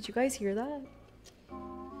 Did you guys hear that?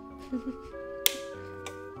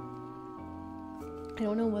 I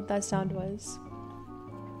don't know what that sound was.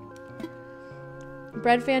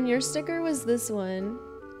 Bread fan, your sticker was this one.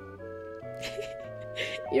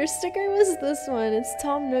 Your sticker was this one. It's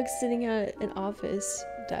Tom Nook sitting at an office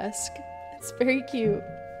desk. It's very cute.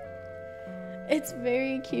 It's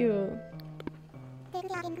very cute.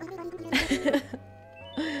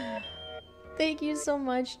 Thank you so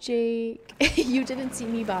much, Jake. You didn't see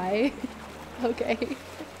me buy. Okay.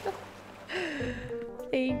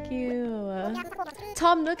 Thank you.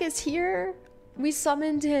 Tom Nook is here. We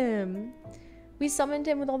summoned him. We summoned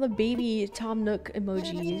him with all the baby Tom Nook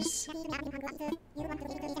emojis.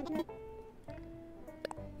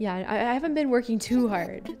 Yeah, I haven't been working too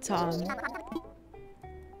hard, Tom.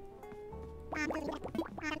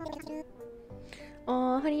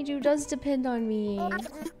 Aw, Honeydew does depend on me.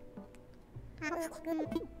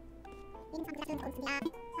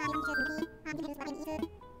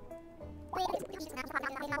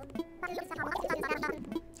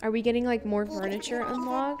 Are we getting like more furniture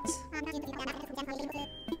unlocked?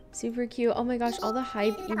 Super cute. Oh my gosh, all the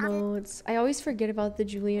hype emotes. I always forget about the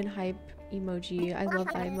Julian hype emoji. I love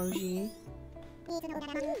that emoji.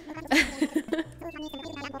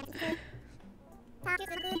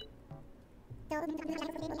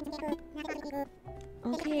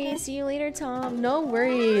 Okay, see you later, Tom. No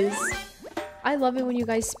worries. I love it when you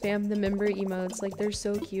guys spam the member emotes. Like, they're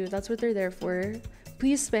so cute. That's what they're there for.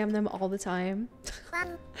 Please spam them all the time.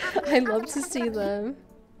 I love to see them.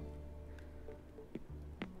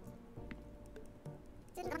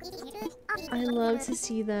 I love to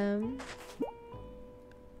see them.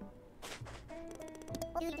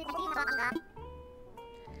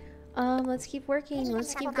 Let's keep working.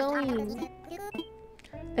 Let's keep going.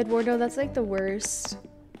 Eduardo, that's like the worst.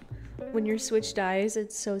 When your Switch dies,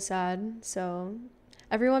 it's so sad. So,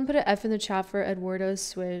 everyone put an F in the chat for Eduardo's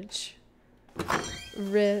Switch.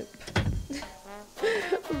 RIP.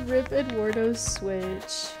 RIP Eduardo's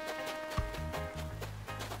Switch.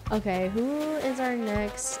 Okay, who is our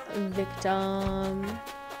next victim?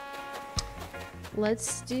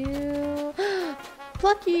 Let's do...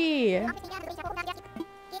 Plucky!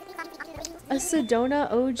 A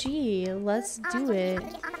Sedona OG. Let's do it.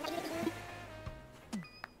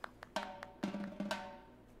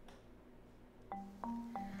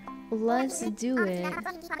 Let's do it.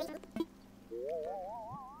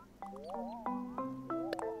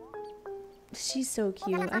 She's so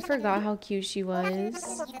cute. I forgot how cute she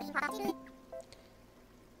was.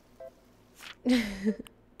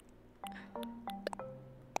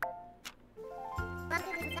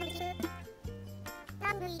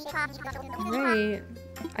 Right.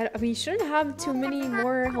 We shouldn't have too many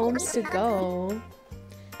more homes to go.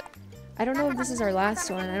 I don't know if this is our last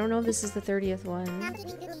one. I don't know if this is the 30th one.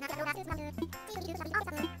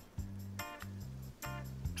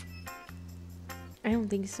 I don't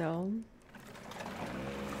think so.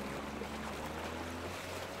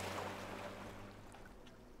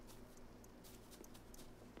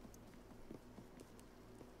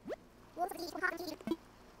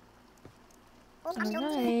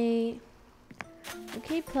 Alright.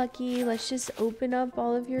 Okay, Plucky, let's just open up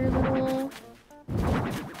all of your little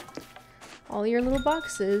all your little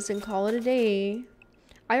boxes and call it a day.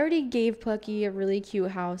 I already gave Plucky a really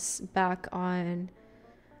cute house back on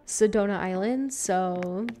Sedona Island,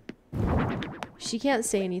 so she can't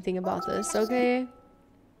say anything about this, okay?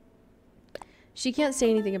 She can't say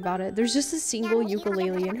anything about it. There's just a single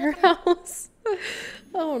ukulele in her house.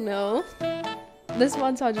 Oh no. This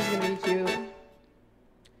montage is gonna be cute.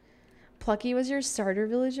 Plucky was your starter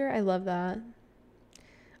villager? I love that.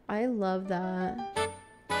 I love that.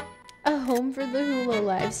 A home for the hula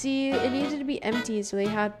live. See, it needed to be empty so they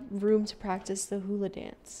had room to practice the hula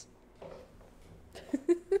dance.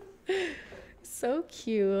 So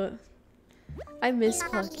cute. I miss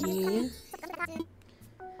Plucky.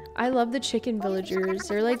 I love the chicken villagers.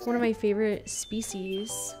 They're like one of my favorite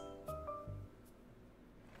species.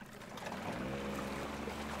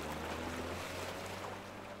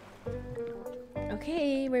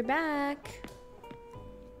 Okay, we're back.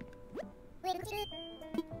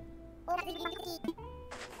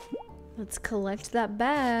 Let's collect that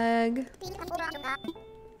bag.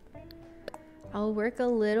 I'll work a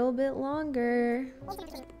little bit longer.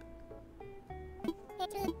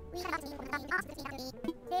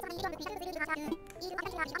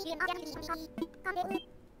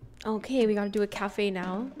 Okay, we gotta do a cafe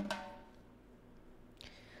now.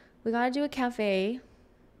 We gotta do a cafe.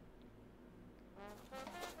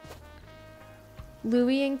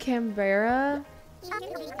 Louis and Canberra.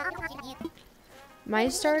 My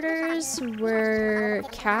starters were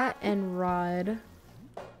Cat and Rod.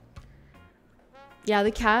 Yeah,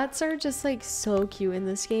 the cats are just like so cute in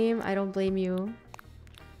this game. I don't blame you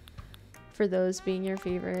for those being your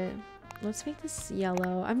favorite. Let's make this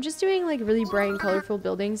yellow. I'm just doing like really bright and colorful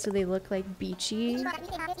buildings so they look like beachy.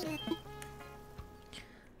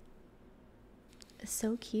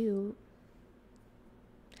 So cute.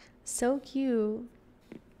 So cute.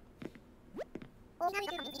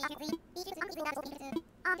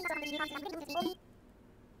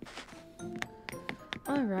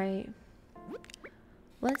 Alright.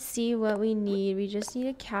 Let's see what we need. We just need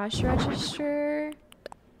a cash register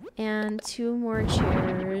and 2 more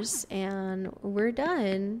chairs and we're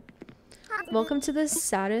done. Welcome to the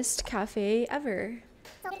saddest cafe ever.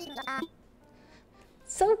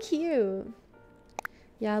 So cute.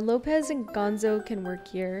 Yeah, Lopez and Gonzo can work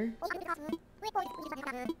here.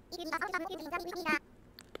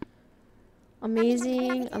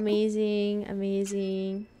 Amazing, amazing,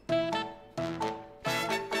 amazing.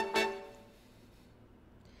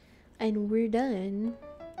 And we're done.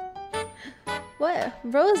 What?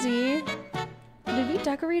 Rosie? Did we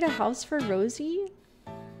decorate a house for Rosie?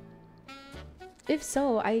 If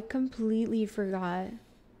so, I completely forgot.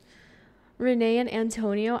 Renee and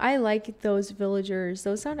Antonio. I like those villagers.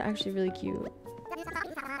 Those sound actually really cute.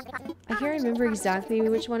 I can't remember exactly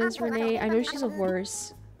which one is Renee. I know she's a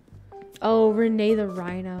horse. Oh, Renee the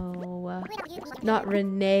rhino. Not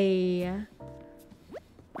Renee.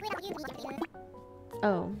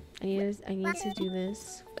 Oh, I need to do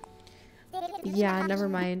this. Yeah, never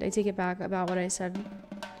mind. I take it back about what I said.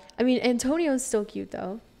 I mean, Antonio's still cute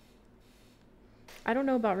though. I don't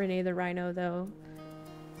know about Renee the rhino though.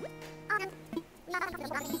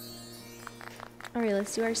 Alright,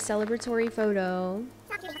 let's do our celebratory photo.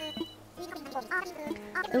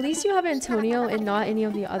 At least you have Antonio and not any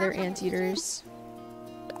of the other anteaters.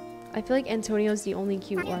 I feel like Antonio's the only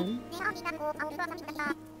cute one.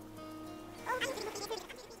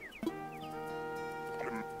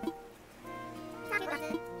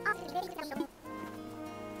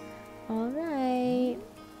 Alright.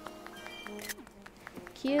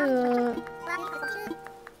 Cute.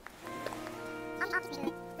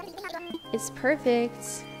 It's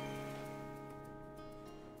perfect.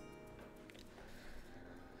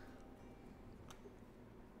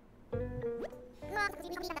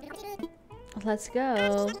 Let's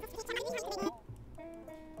go.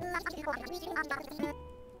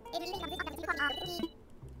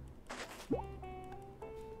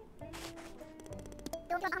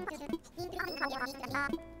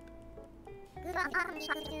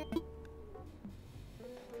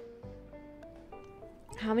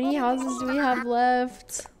 How many houses do we have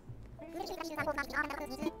left?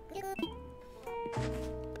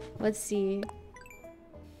 Let's see.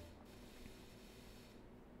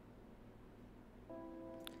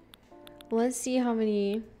 Let's see how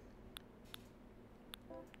many.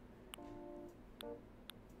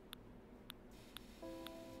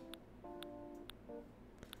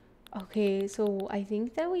 Okay, so I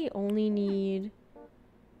think that we only need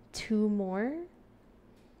 2 more.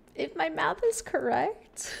 If my math is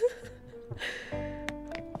correct.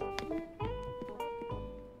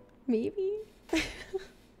 Maybe.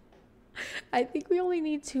 I think we only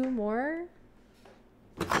need 2 more.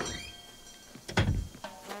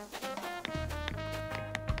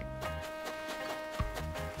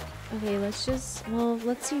 Okay, let's just, well,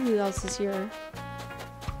 let's see who else is here.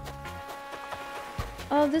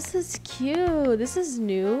 Oh, this is cute. This is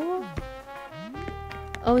new.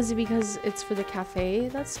 Oh, is it because it's for the cafe?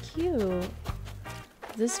 That's cute.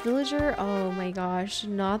 This villager, oh my gosh,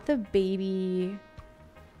 not the baby.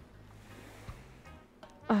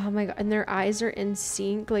 Oh my god, and their eyes are in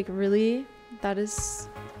sync, like really? That is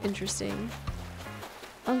interesting.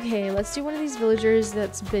 Okay, let's do one of these villagers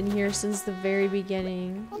that's been here since the very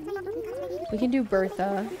beginning. We can do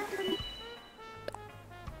Bertha.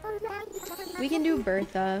 We can do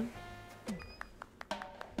Bertha.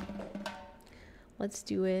 Let's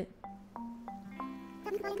do it.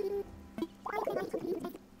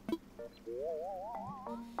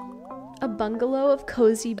 A bungalow of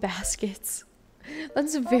cozy baskets.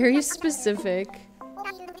 That's very specific.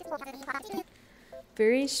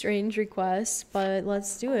 Very strange request, but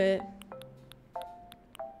let's do it.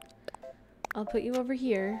 I'll put you over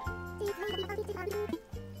here.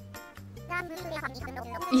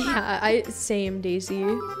 Yeah, same, Daisy.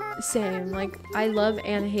 Same. Like, I love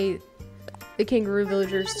and hate the kangaroo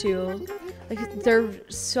villagers too. Like, they're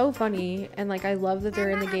so funny, and like, I love that they're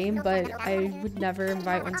in the game, but I would never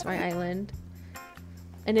invite one to my island.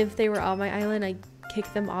 And if they were on my island, I'd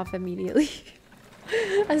kick them off immediately.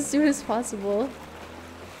 As soon as possible.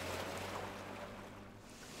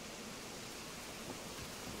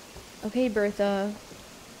 Okay, Bertha.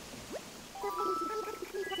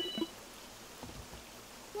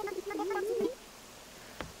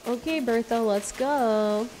 Okay, Bertha, let's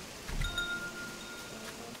go.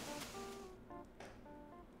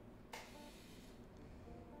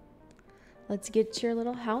 Let's get your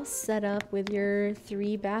little house set up with your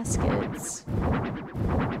 3 baskets.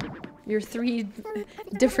 Your 3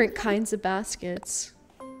 different kinds of baskets.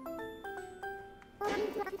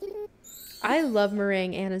 I love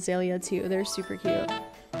Meringue and Azalea too. They're super cute.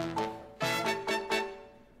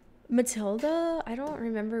 Matilda? I don't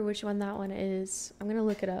remember which one that one is. I'm gonna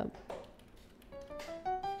look it up.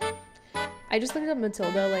 I just looked up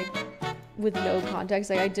Matilda, like, with no context.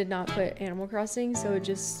 Like, I did not put Animal Crossing, so it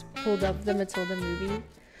just pulled up the Matilda movie.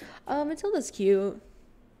 Matilda's cute.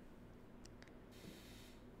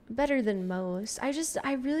 Better than most.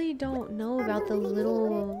 I really don't know about the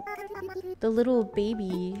little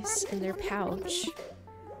babies in their pouch.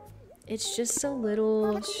 It's just a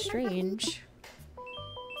little strange.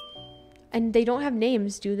 And they don't have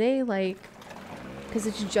names, do they? Like, because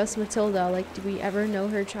it's just Matilda. Like, do we ever know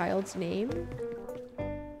her child's name?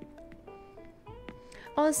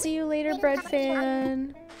 I'll see you later, Bread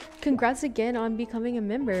Fan. Congrats again on becoming a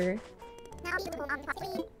member.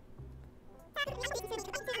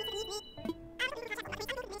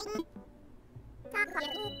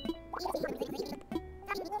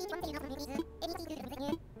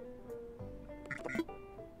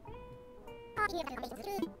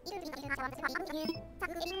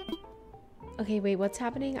 Okay, wait, what's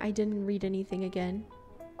happening? I didn't read anything again.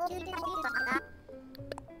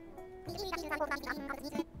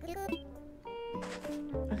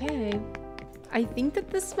 Okay. I think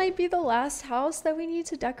that this might be the last house that we need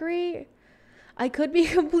to decorate. I could be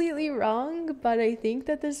completely wrong, but I think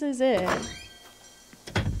that this is it.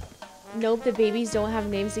 Nope, the babies don't have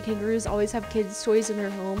names. The kangaroos always have kids' toys in their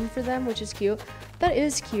home for them, which is cute. That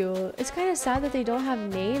is cute. It's kind of sad that they don't have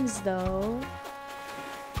names, though.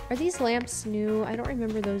 Are these lamps new? I don't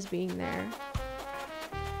remember those being there.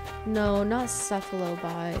 No, not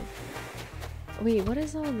Cephalobot. Wait, what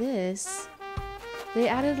is all this? They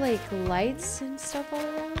added, like, lights and stuff all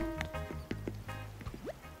around?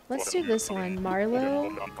 Let's do this one.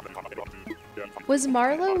 Marlowe. Was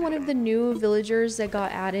Marlowe one of the new villagers that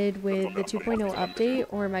got added with the 2.0 update,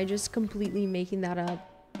 or am I just completely making that up?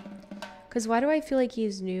 Because why do I feel like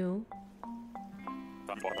he's new?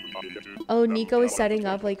 Oh, Nico is setting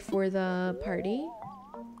up, like, for the party?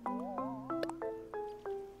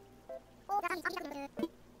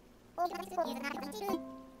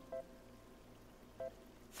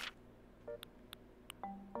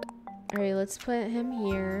 Alright, let's put him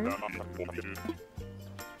here.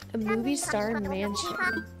 A movie star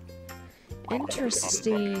mansion.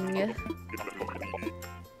 Interesting.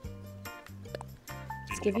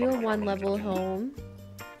 Let's give you a 1-level home.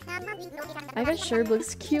 I guess Sherb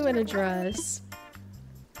looks cute in a dress.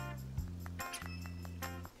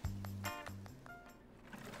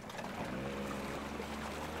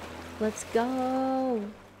 Let's go.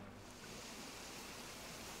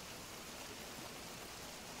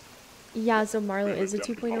 Yeah, so Marlowe is a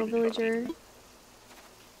 2.0 villager.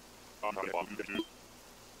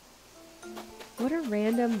 What a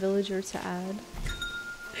random villager to add.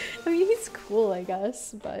 I mean, he's cool, I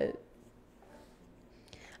guess, but...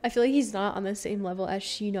 I feel like he's not on the same level as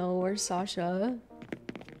Shino or Sasha.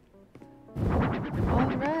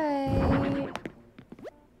 Alright.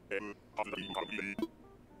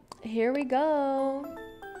 Here we go.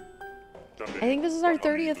 I think this is our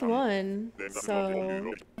 30th one.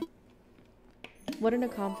 So, what an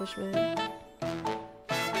accomplishment.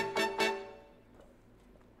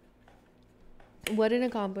 What an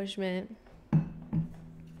accomplishment.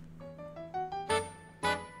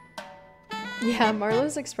 Yeah,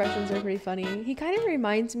 Marlo's expressions are pretty funny. He kind of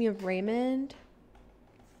reminds me of Raymond.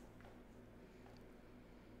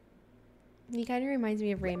 He kind of reminds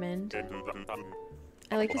me of Raymond.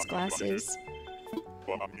 I like his glasses.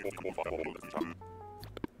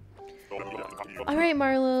 Alright,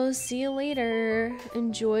 Marlo, see you later.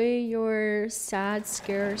 Enjoy your sad,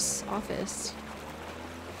 scarce office.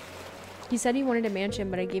 He said he wanted a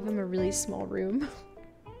mansion, but I gave him a really small room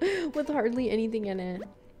with hardly anything in it.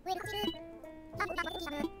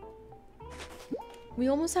 We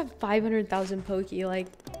almost have 500,000 Poki, like,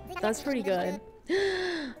 that's pretty good.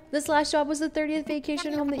 This last job was the 30th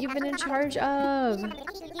vacation home that you've been in charge of.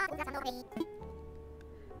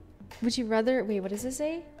 Would you rather, wait, what does it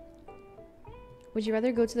say? Would you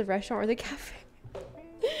rather go to the restaurant or the cafe?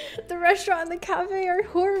 The restaurant and the cafe are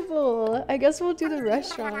horrible. I guess we'll do the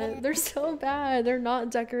restaurant. They're so bad. They're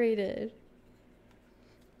not decorated.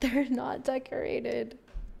 They're not decorated.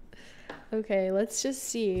 Okay, let's just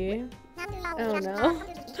see. Oh no.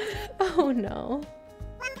 Oh no.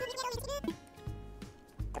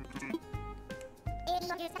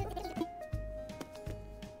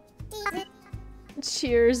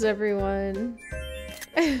 Cheers, everyone.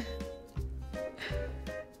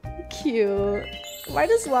 Cute. Why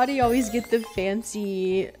does Lottie always get the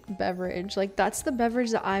fancy beverage? Like, that's the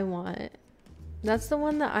beverage that I want. That's the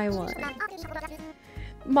one that I want.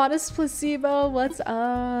 Modest Placebo, what's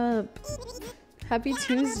up? Happy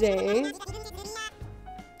Tuesday.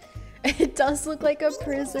 It does look like a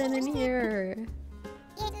prison in here.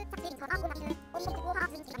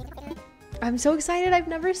 I'm so excited. I've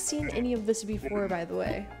never seen any of this before, by the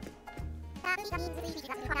way.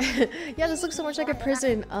 Yeah, this looks so much like a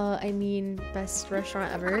prison. I mean, best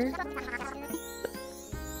restaurant ever.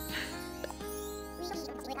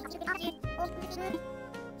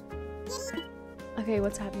 Okay,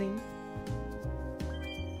 what's happening?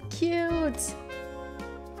 Cute!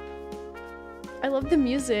 I love the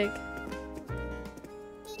music.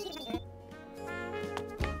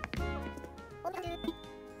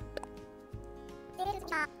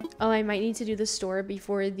 Oh, I might need to do the store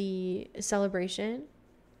before the celebration.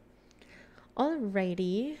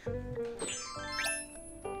 Alrighty.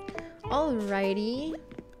 Alrighty.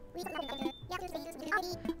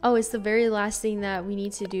 Oh, it's the very last thing that we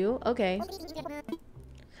need to do? Okay.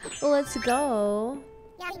 Well, let's go.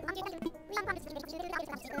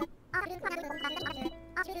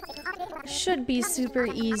 Should be super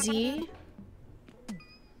easy.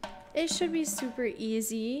 It should be super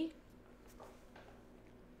easy.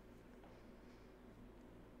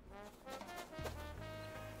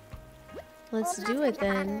 Let's do it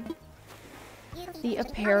then. The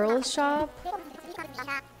apparel shop.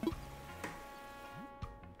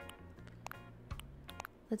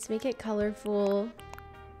 Let's make it colorful.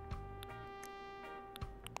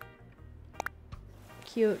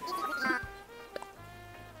 Cute.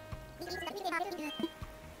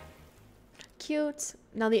 Cute.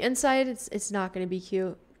 Now the inside, it's not gonna be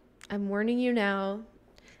cute. I'm warning you now.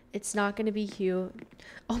 It's not gonna be cute.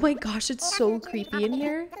 Oh my gosh, it's so creepy in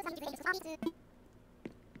here.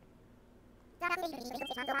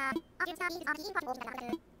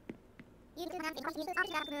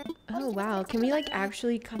 Oh wow, can we like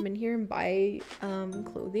actually come in here and buy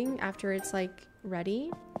clothing after it's like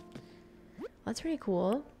ready? That's pretty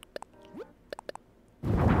cool.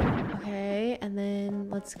 Okay, and then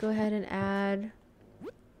let's go ahead and add.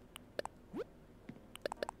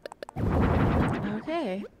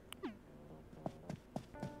 Okay.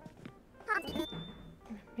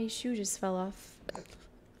 My shoe just fell off.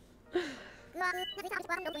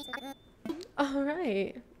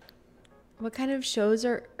 Alright. What kind of shows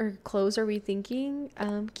or clothes are we thinking?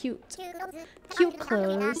 Cute. Cute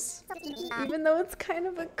clothes. Even though it's kind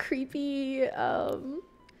of a creepy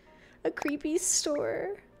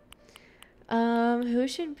store. Who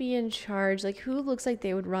should be in charge? Like, who looks like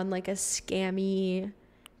they would run like a scammy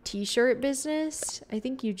t-shirt business? I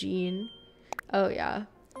think Eugene. Oh yeah.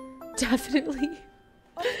 Definitely.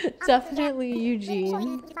 Definitely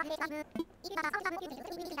Eugene.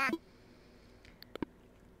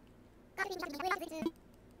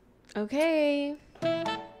 Okay.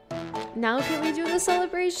 Now can we do the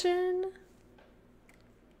celebration?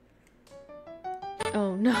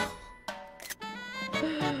 Oh no.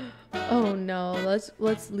 Oh no,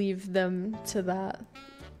 let's leave them to that.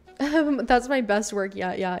 That's my best work.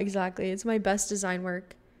 Yeah, exactly. It's my best design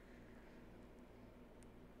work.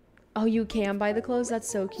 Oh, you can buy the clothes? That's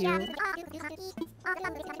so cute.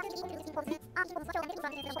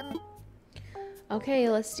 Okay,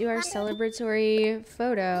 let's do our celebratory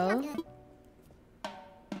photo.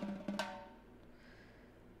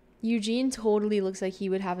 Eugene totally looks like he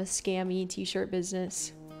would have a scammy t-shirt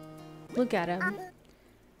business. Look at him.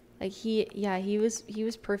 Like he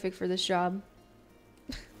was perfect for this job.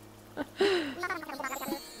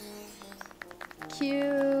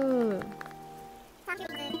 Cute.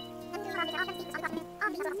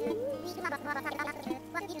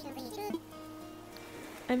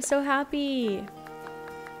 I'm so happy.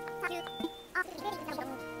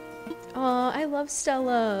 Aw, I love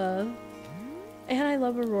Stella. And I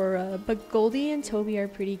love Aurora. But Goldie and Toby are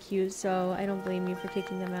pretty cute, so I don't blame you for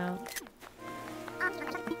kicking them out.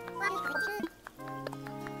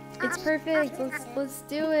 It's perfect. Let's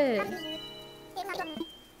do it.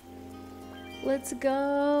 Let's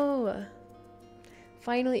go.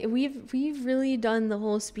 Finally, we've really done the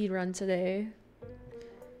whole speed run today.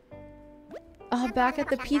 Oh, back at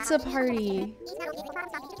the pizza party.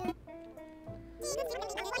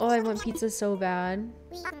 Oh, I want pizza so bad.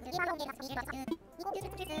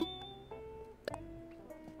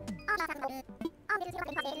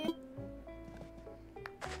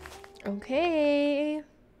 Okay.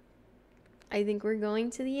 I think we're going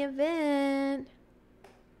to the event.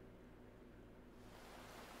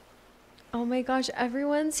 Oh my gosh,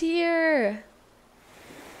 everyone's here.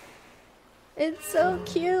 It's so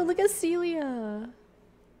cute. Look at Celia.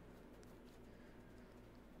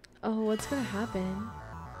 Oh, what's gonna happen?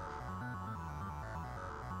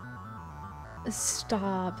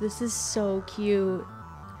 Stop. This is so cute.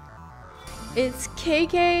 It's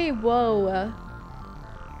KK. Whoa.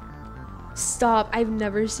 Stop. I've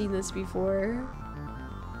never seen this before.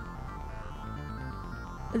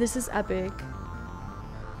 This is epic.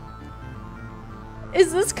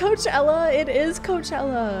 Is this Coachella? It is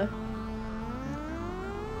Coachella.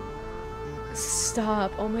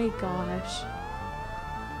 Stop. Oh my gosh.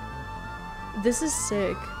 This is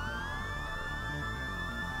sick.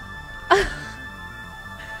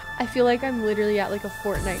 I feel like I'm literally at like a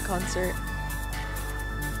Fortnite concert.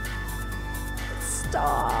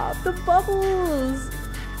 Stop! The bubbles!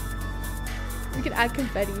 We can add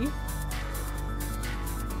confetti.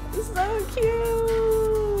 So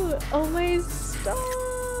cute! Oh my stop!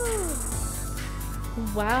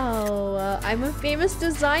 Wow, I'm a famous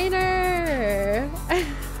designer!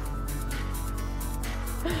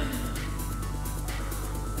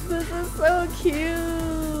 This is so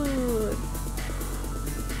cute!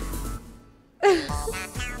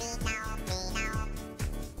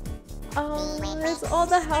 Oh, it's all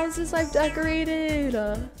the houses I've decorated!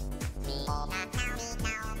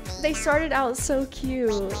 They started out so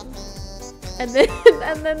cute. And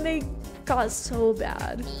then they got so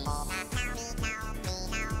bad.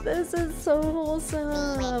 This is so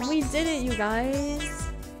wholesome. We did it, you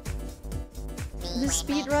guys. The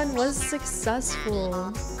speedrun was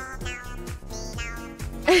successful.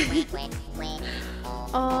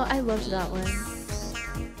 Oh, I loved that one.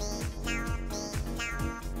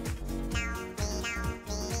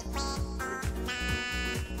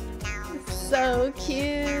 So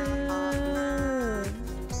cute.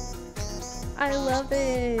 I love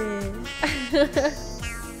it.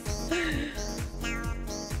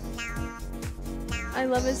 I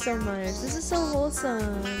love it so much. This is so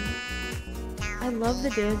wholesome. I love the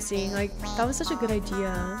dancing. Like, that was such a good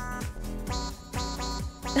idea.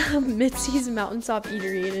 Mitzi's mountaintop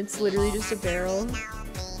eatery, and it's literally just a barrel.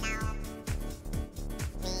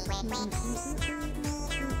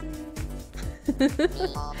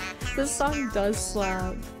 This song does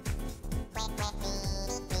slap.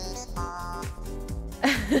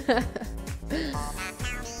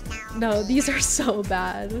 No, these are so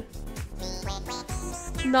bad.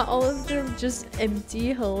 Not all of them just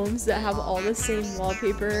empty homes that have all the same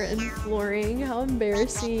wallpaper and flooring. How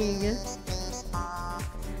embarrassing.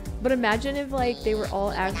 But imagine if like they were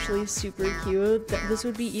all actually super cute. This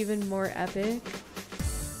would be even more epic.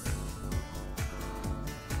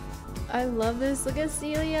 I love this. Look at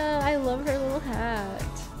Celia. I love her little hat.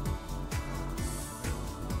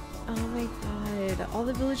 Oh my god. All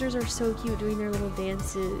the villagers are so cute doing their little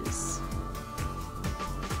dances.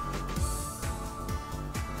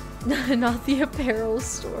 Not the apparel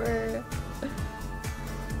store.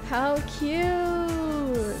 How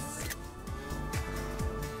cute.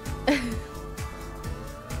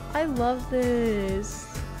 I love this.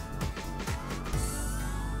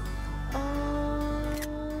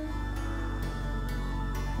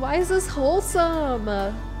 Why is this wholesome?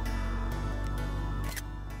 I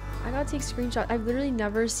gotta take screenshots. I've literally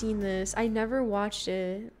never seen this. I never watched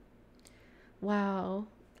it. Wow.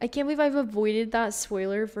 I can't believe I've avoided that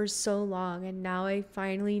spoiler for so long, and now I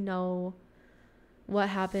finally know what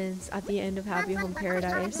happens at the end of Happy Home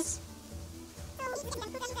Paradise.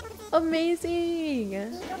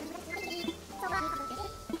 Amazing!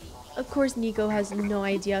 Of course Nico has no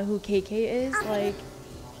idea who KK is. Like,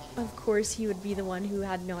 of course he would be the one who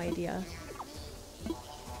had no idea.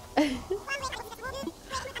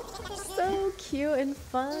 So cute and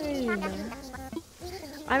fun.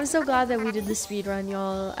 I'm so glad that we did the speedrun,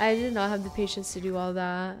 y'all. I did not have the patience to do all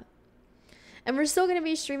that. And we're still gonna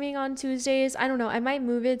be streaming on Tuesdays. I don't know, I might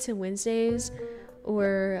move it to Wednesdays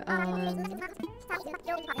or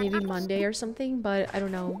maybe Monday or something, but I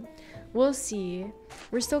don't know. We'll see.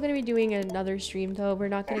 We're still gonna be doing another stream though. We're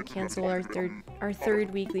not gonna cancel our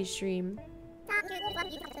third weekly stream.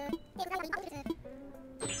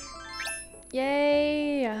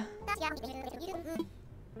 Yay!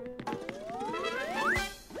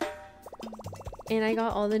 And I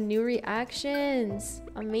got all the new reactions.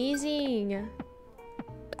 Amazing.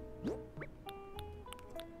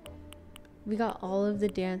 We got all of the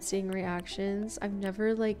dancing reactions. I've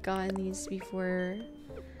never like gotten these before.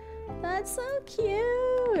 That's so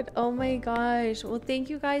cute. Oh my gosh. Well, thank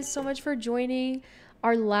you guys so much for joining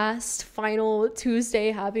our last final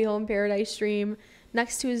Tuesday Happy Home Paradise stream.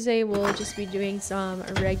 Next Tuesday, we'll just be doing some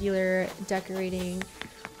regular decorating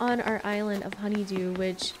on our island of Honeydew,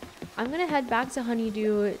 which I'm gonna head back to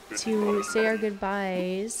Honeydew to say our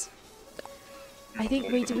goodbyes. I think,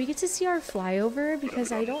 wait, did we get to see our flyover?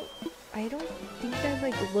 Because I don't think I've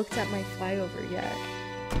like looked at my flyover yet.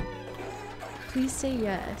 Please say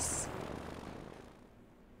yes.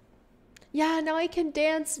 Yeah, now I can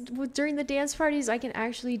dance during the dance parties. I can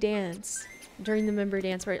actually dance during the member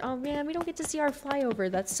dance party. Oh man, we don't get to see our flyover.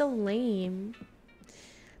 That's so lame.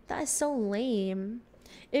 That is so lame.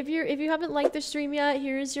 If you haven't liked the stream yet,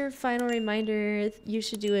 here's your final reminder. You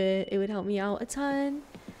should do it. It would help me out a ton,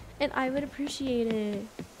 and I would appreciate it.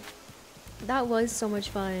 That was so much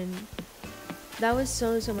fun. That was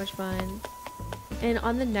so much fun. And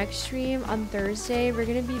on the next stream on Thursday, we're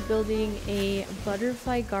gonna be building a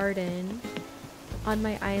butterfly garden on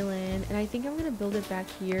my island, and I think I'm gonna build it back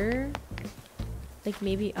here, like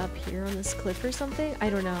maybe up here on this cliff or something.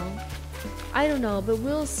 I don't know, but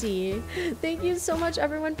we'll see. Thank you so much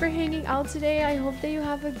everyone for hanging out today. I hope that you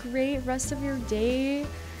have a great rest of your day,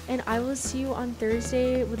 and I will see you on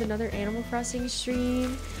Thursday with another Animal Crossing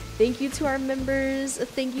stream. Thank you to our members,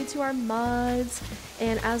 thank you to our mods,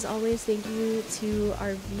 and as always, thank you to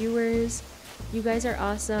our viewers. You guys are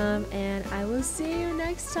awesome, and I will see you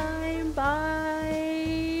next time.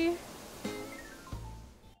 Bye!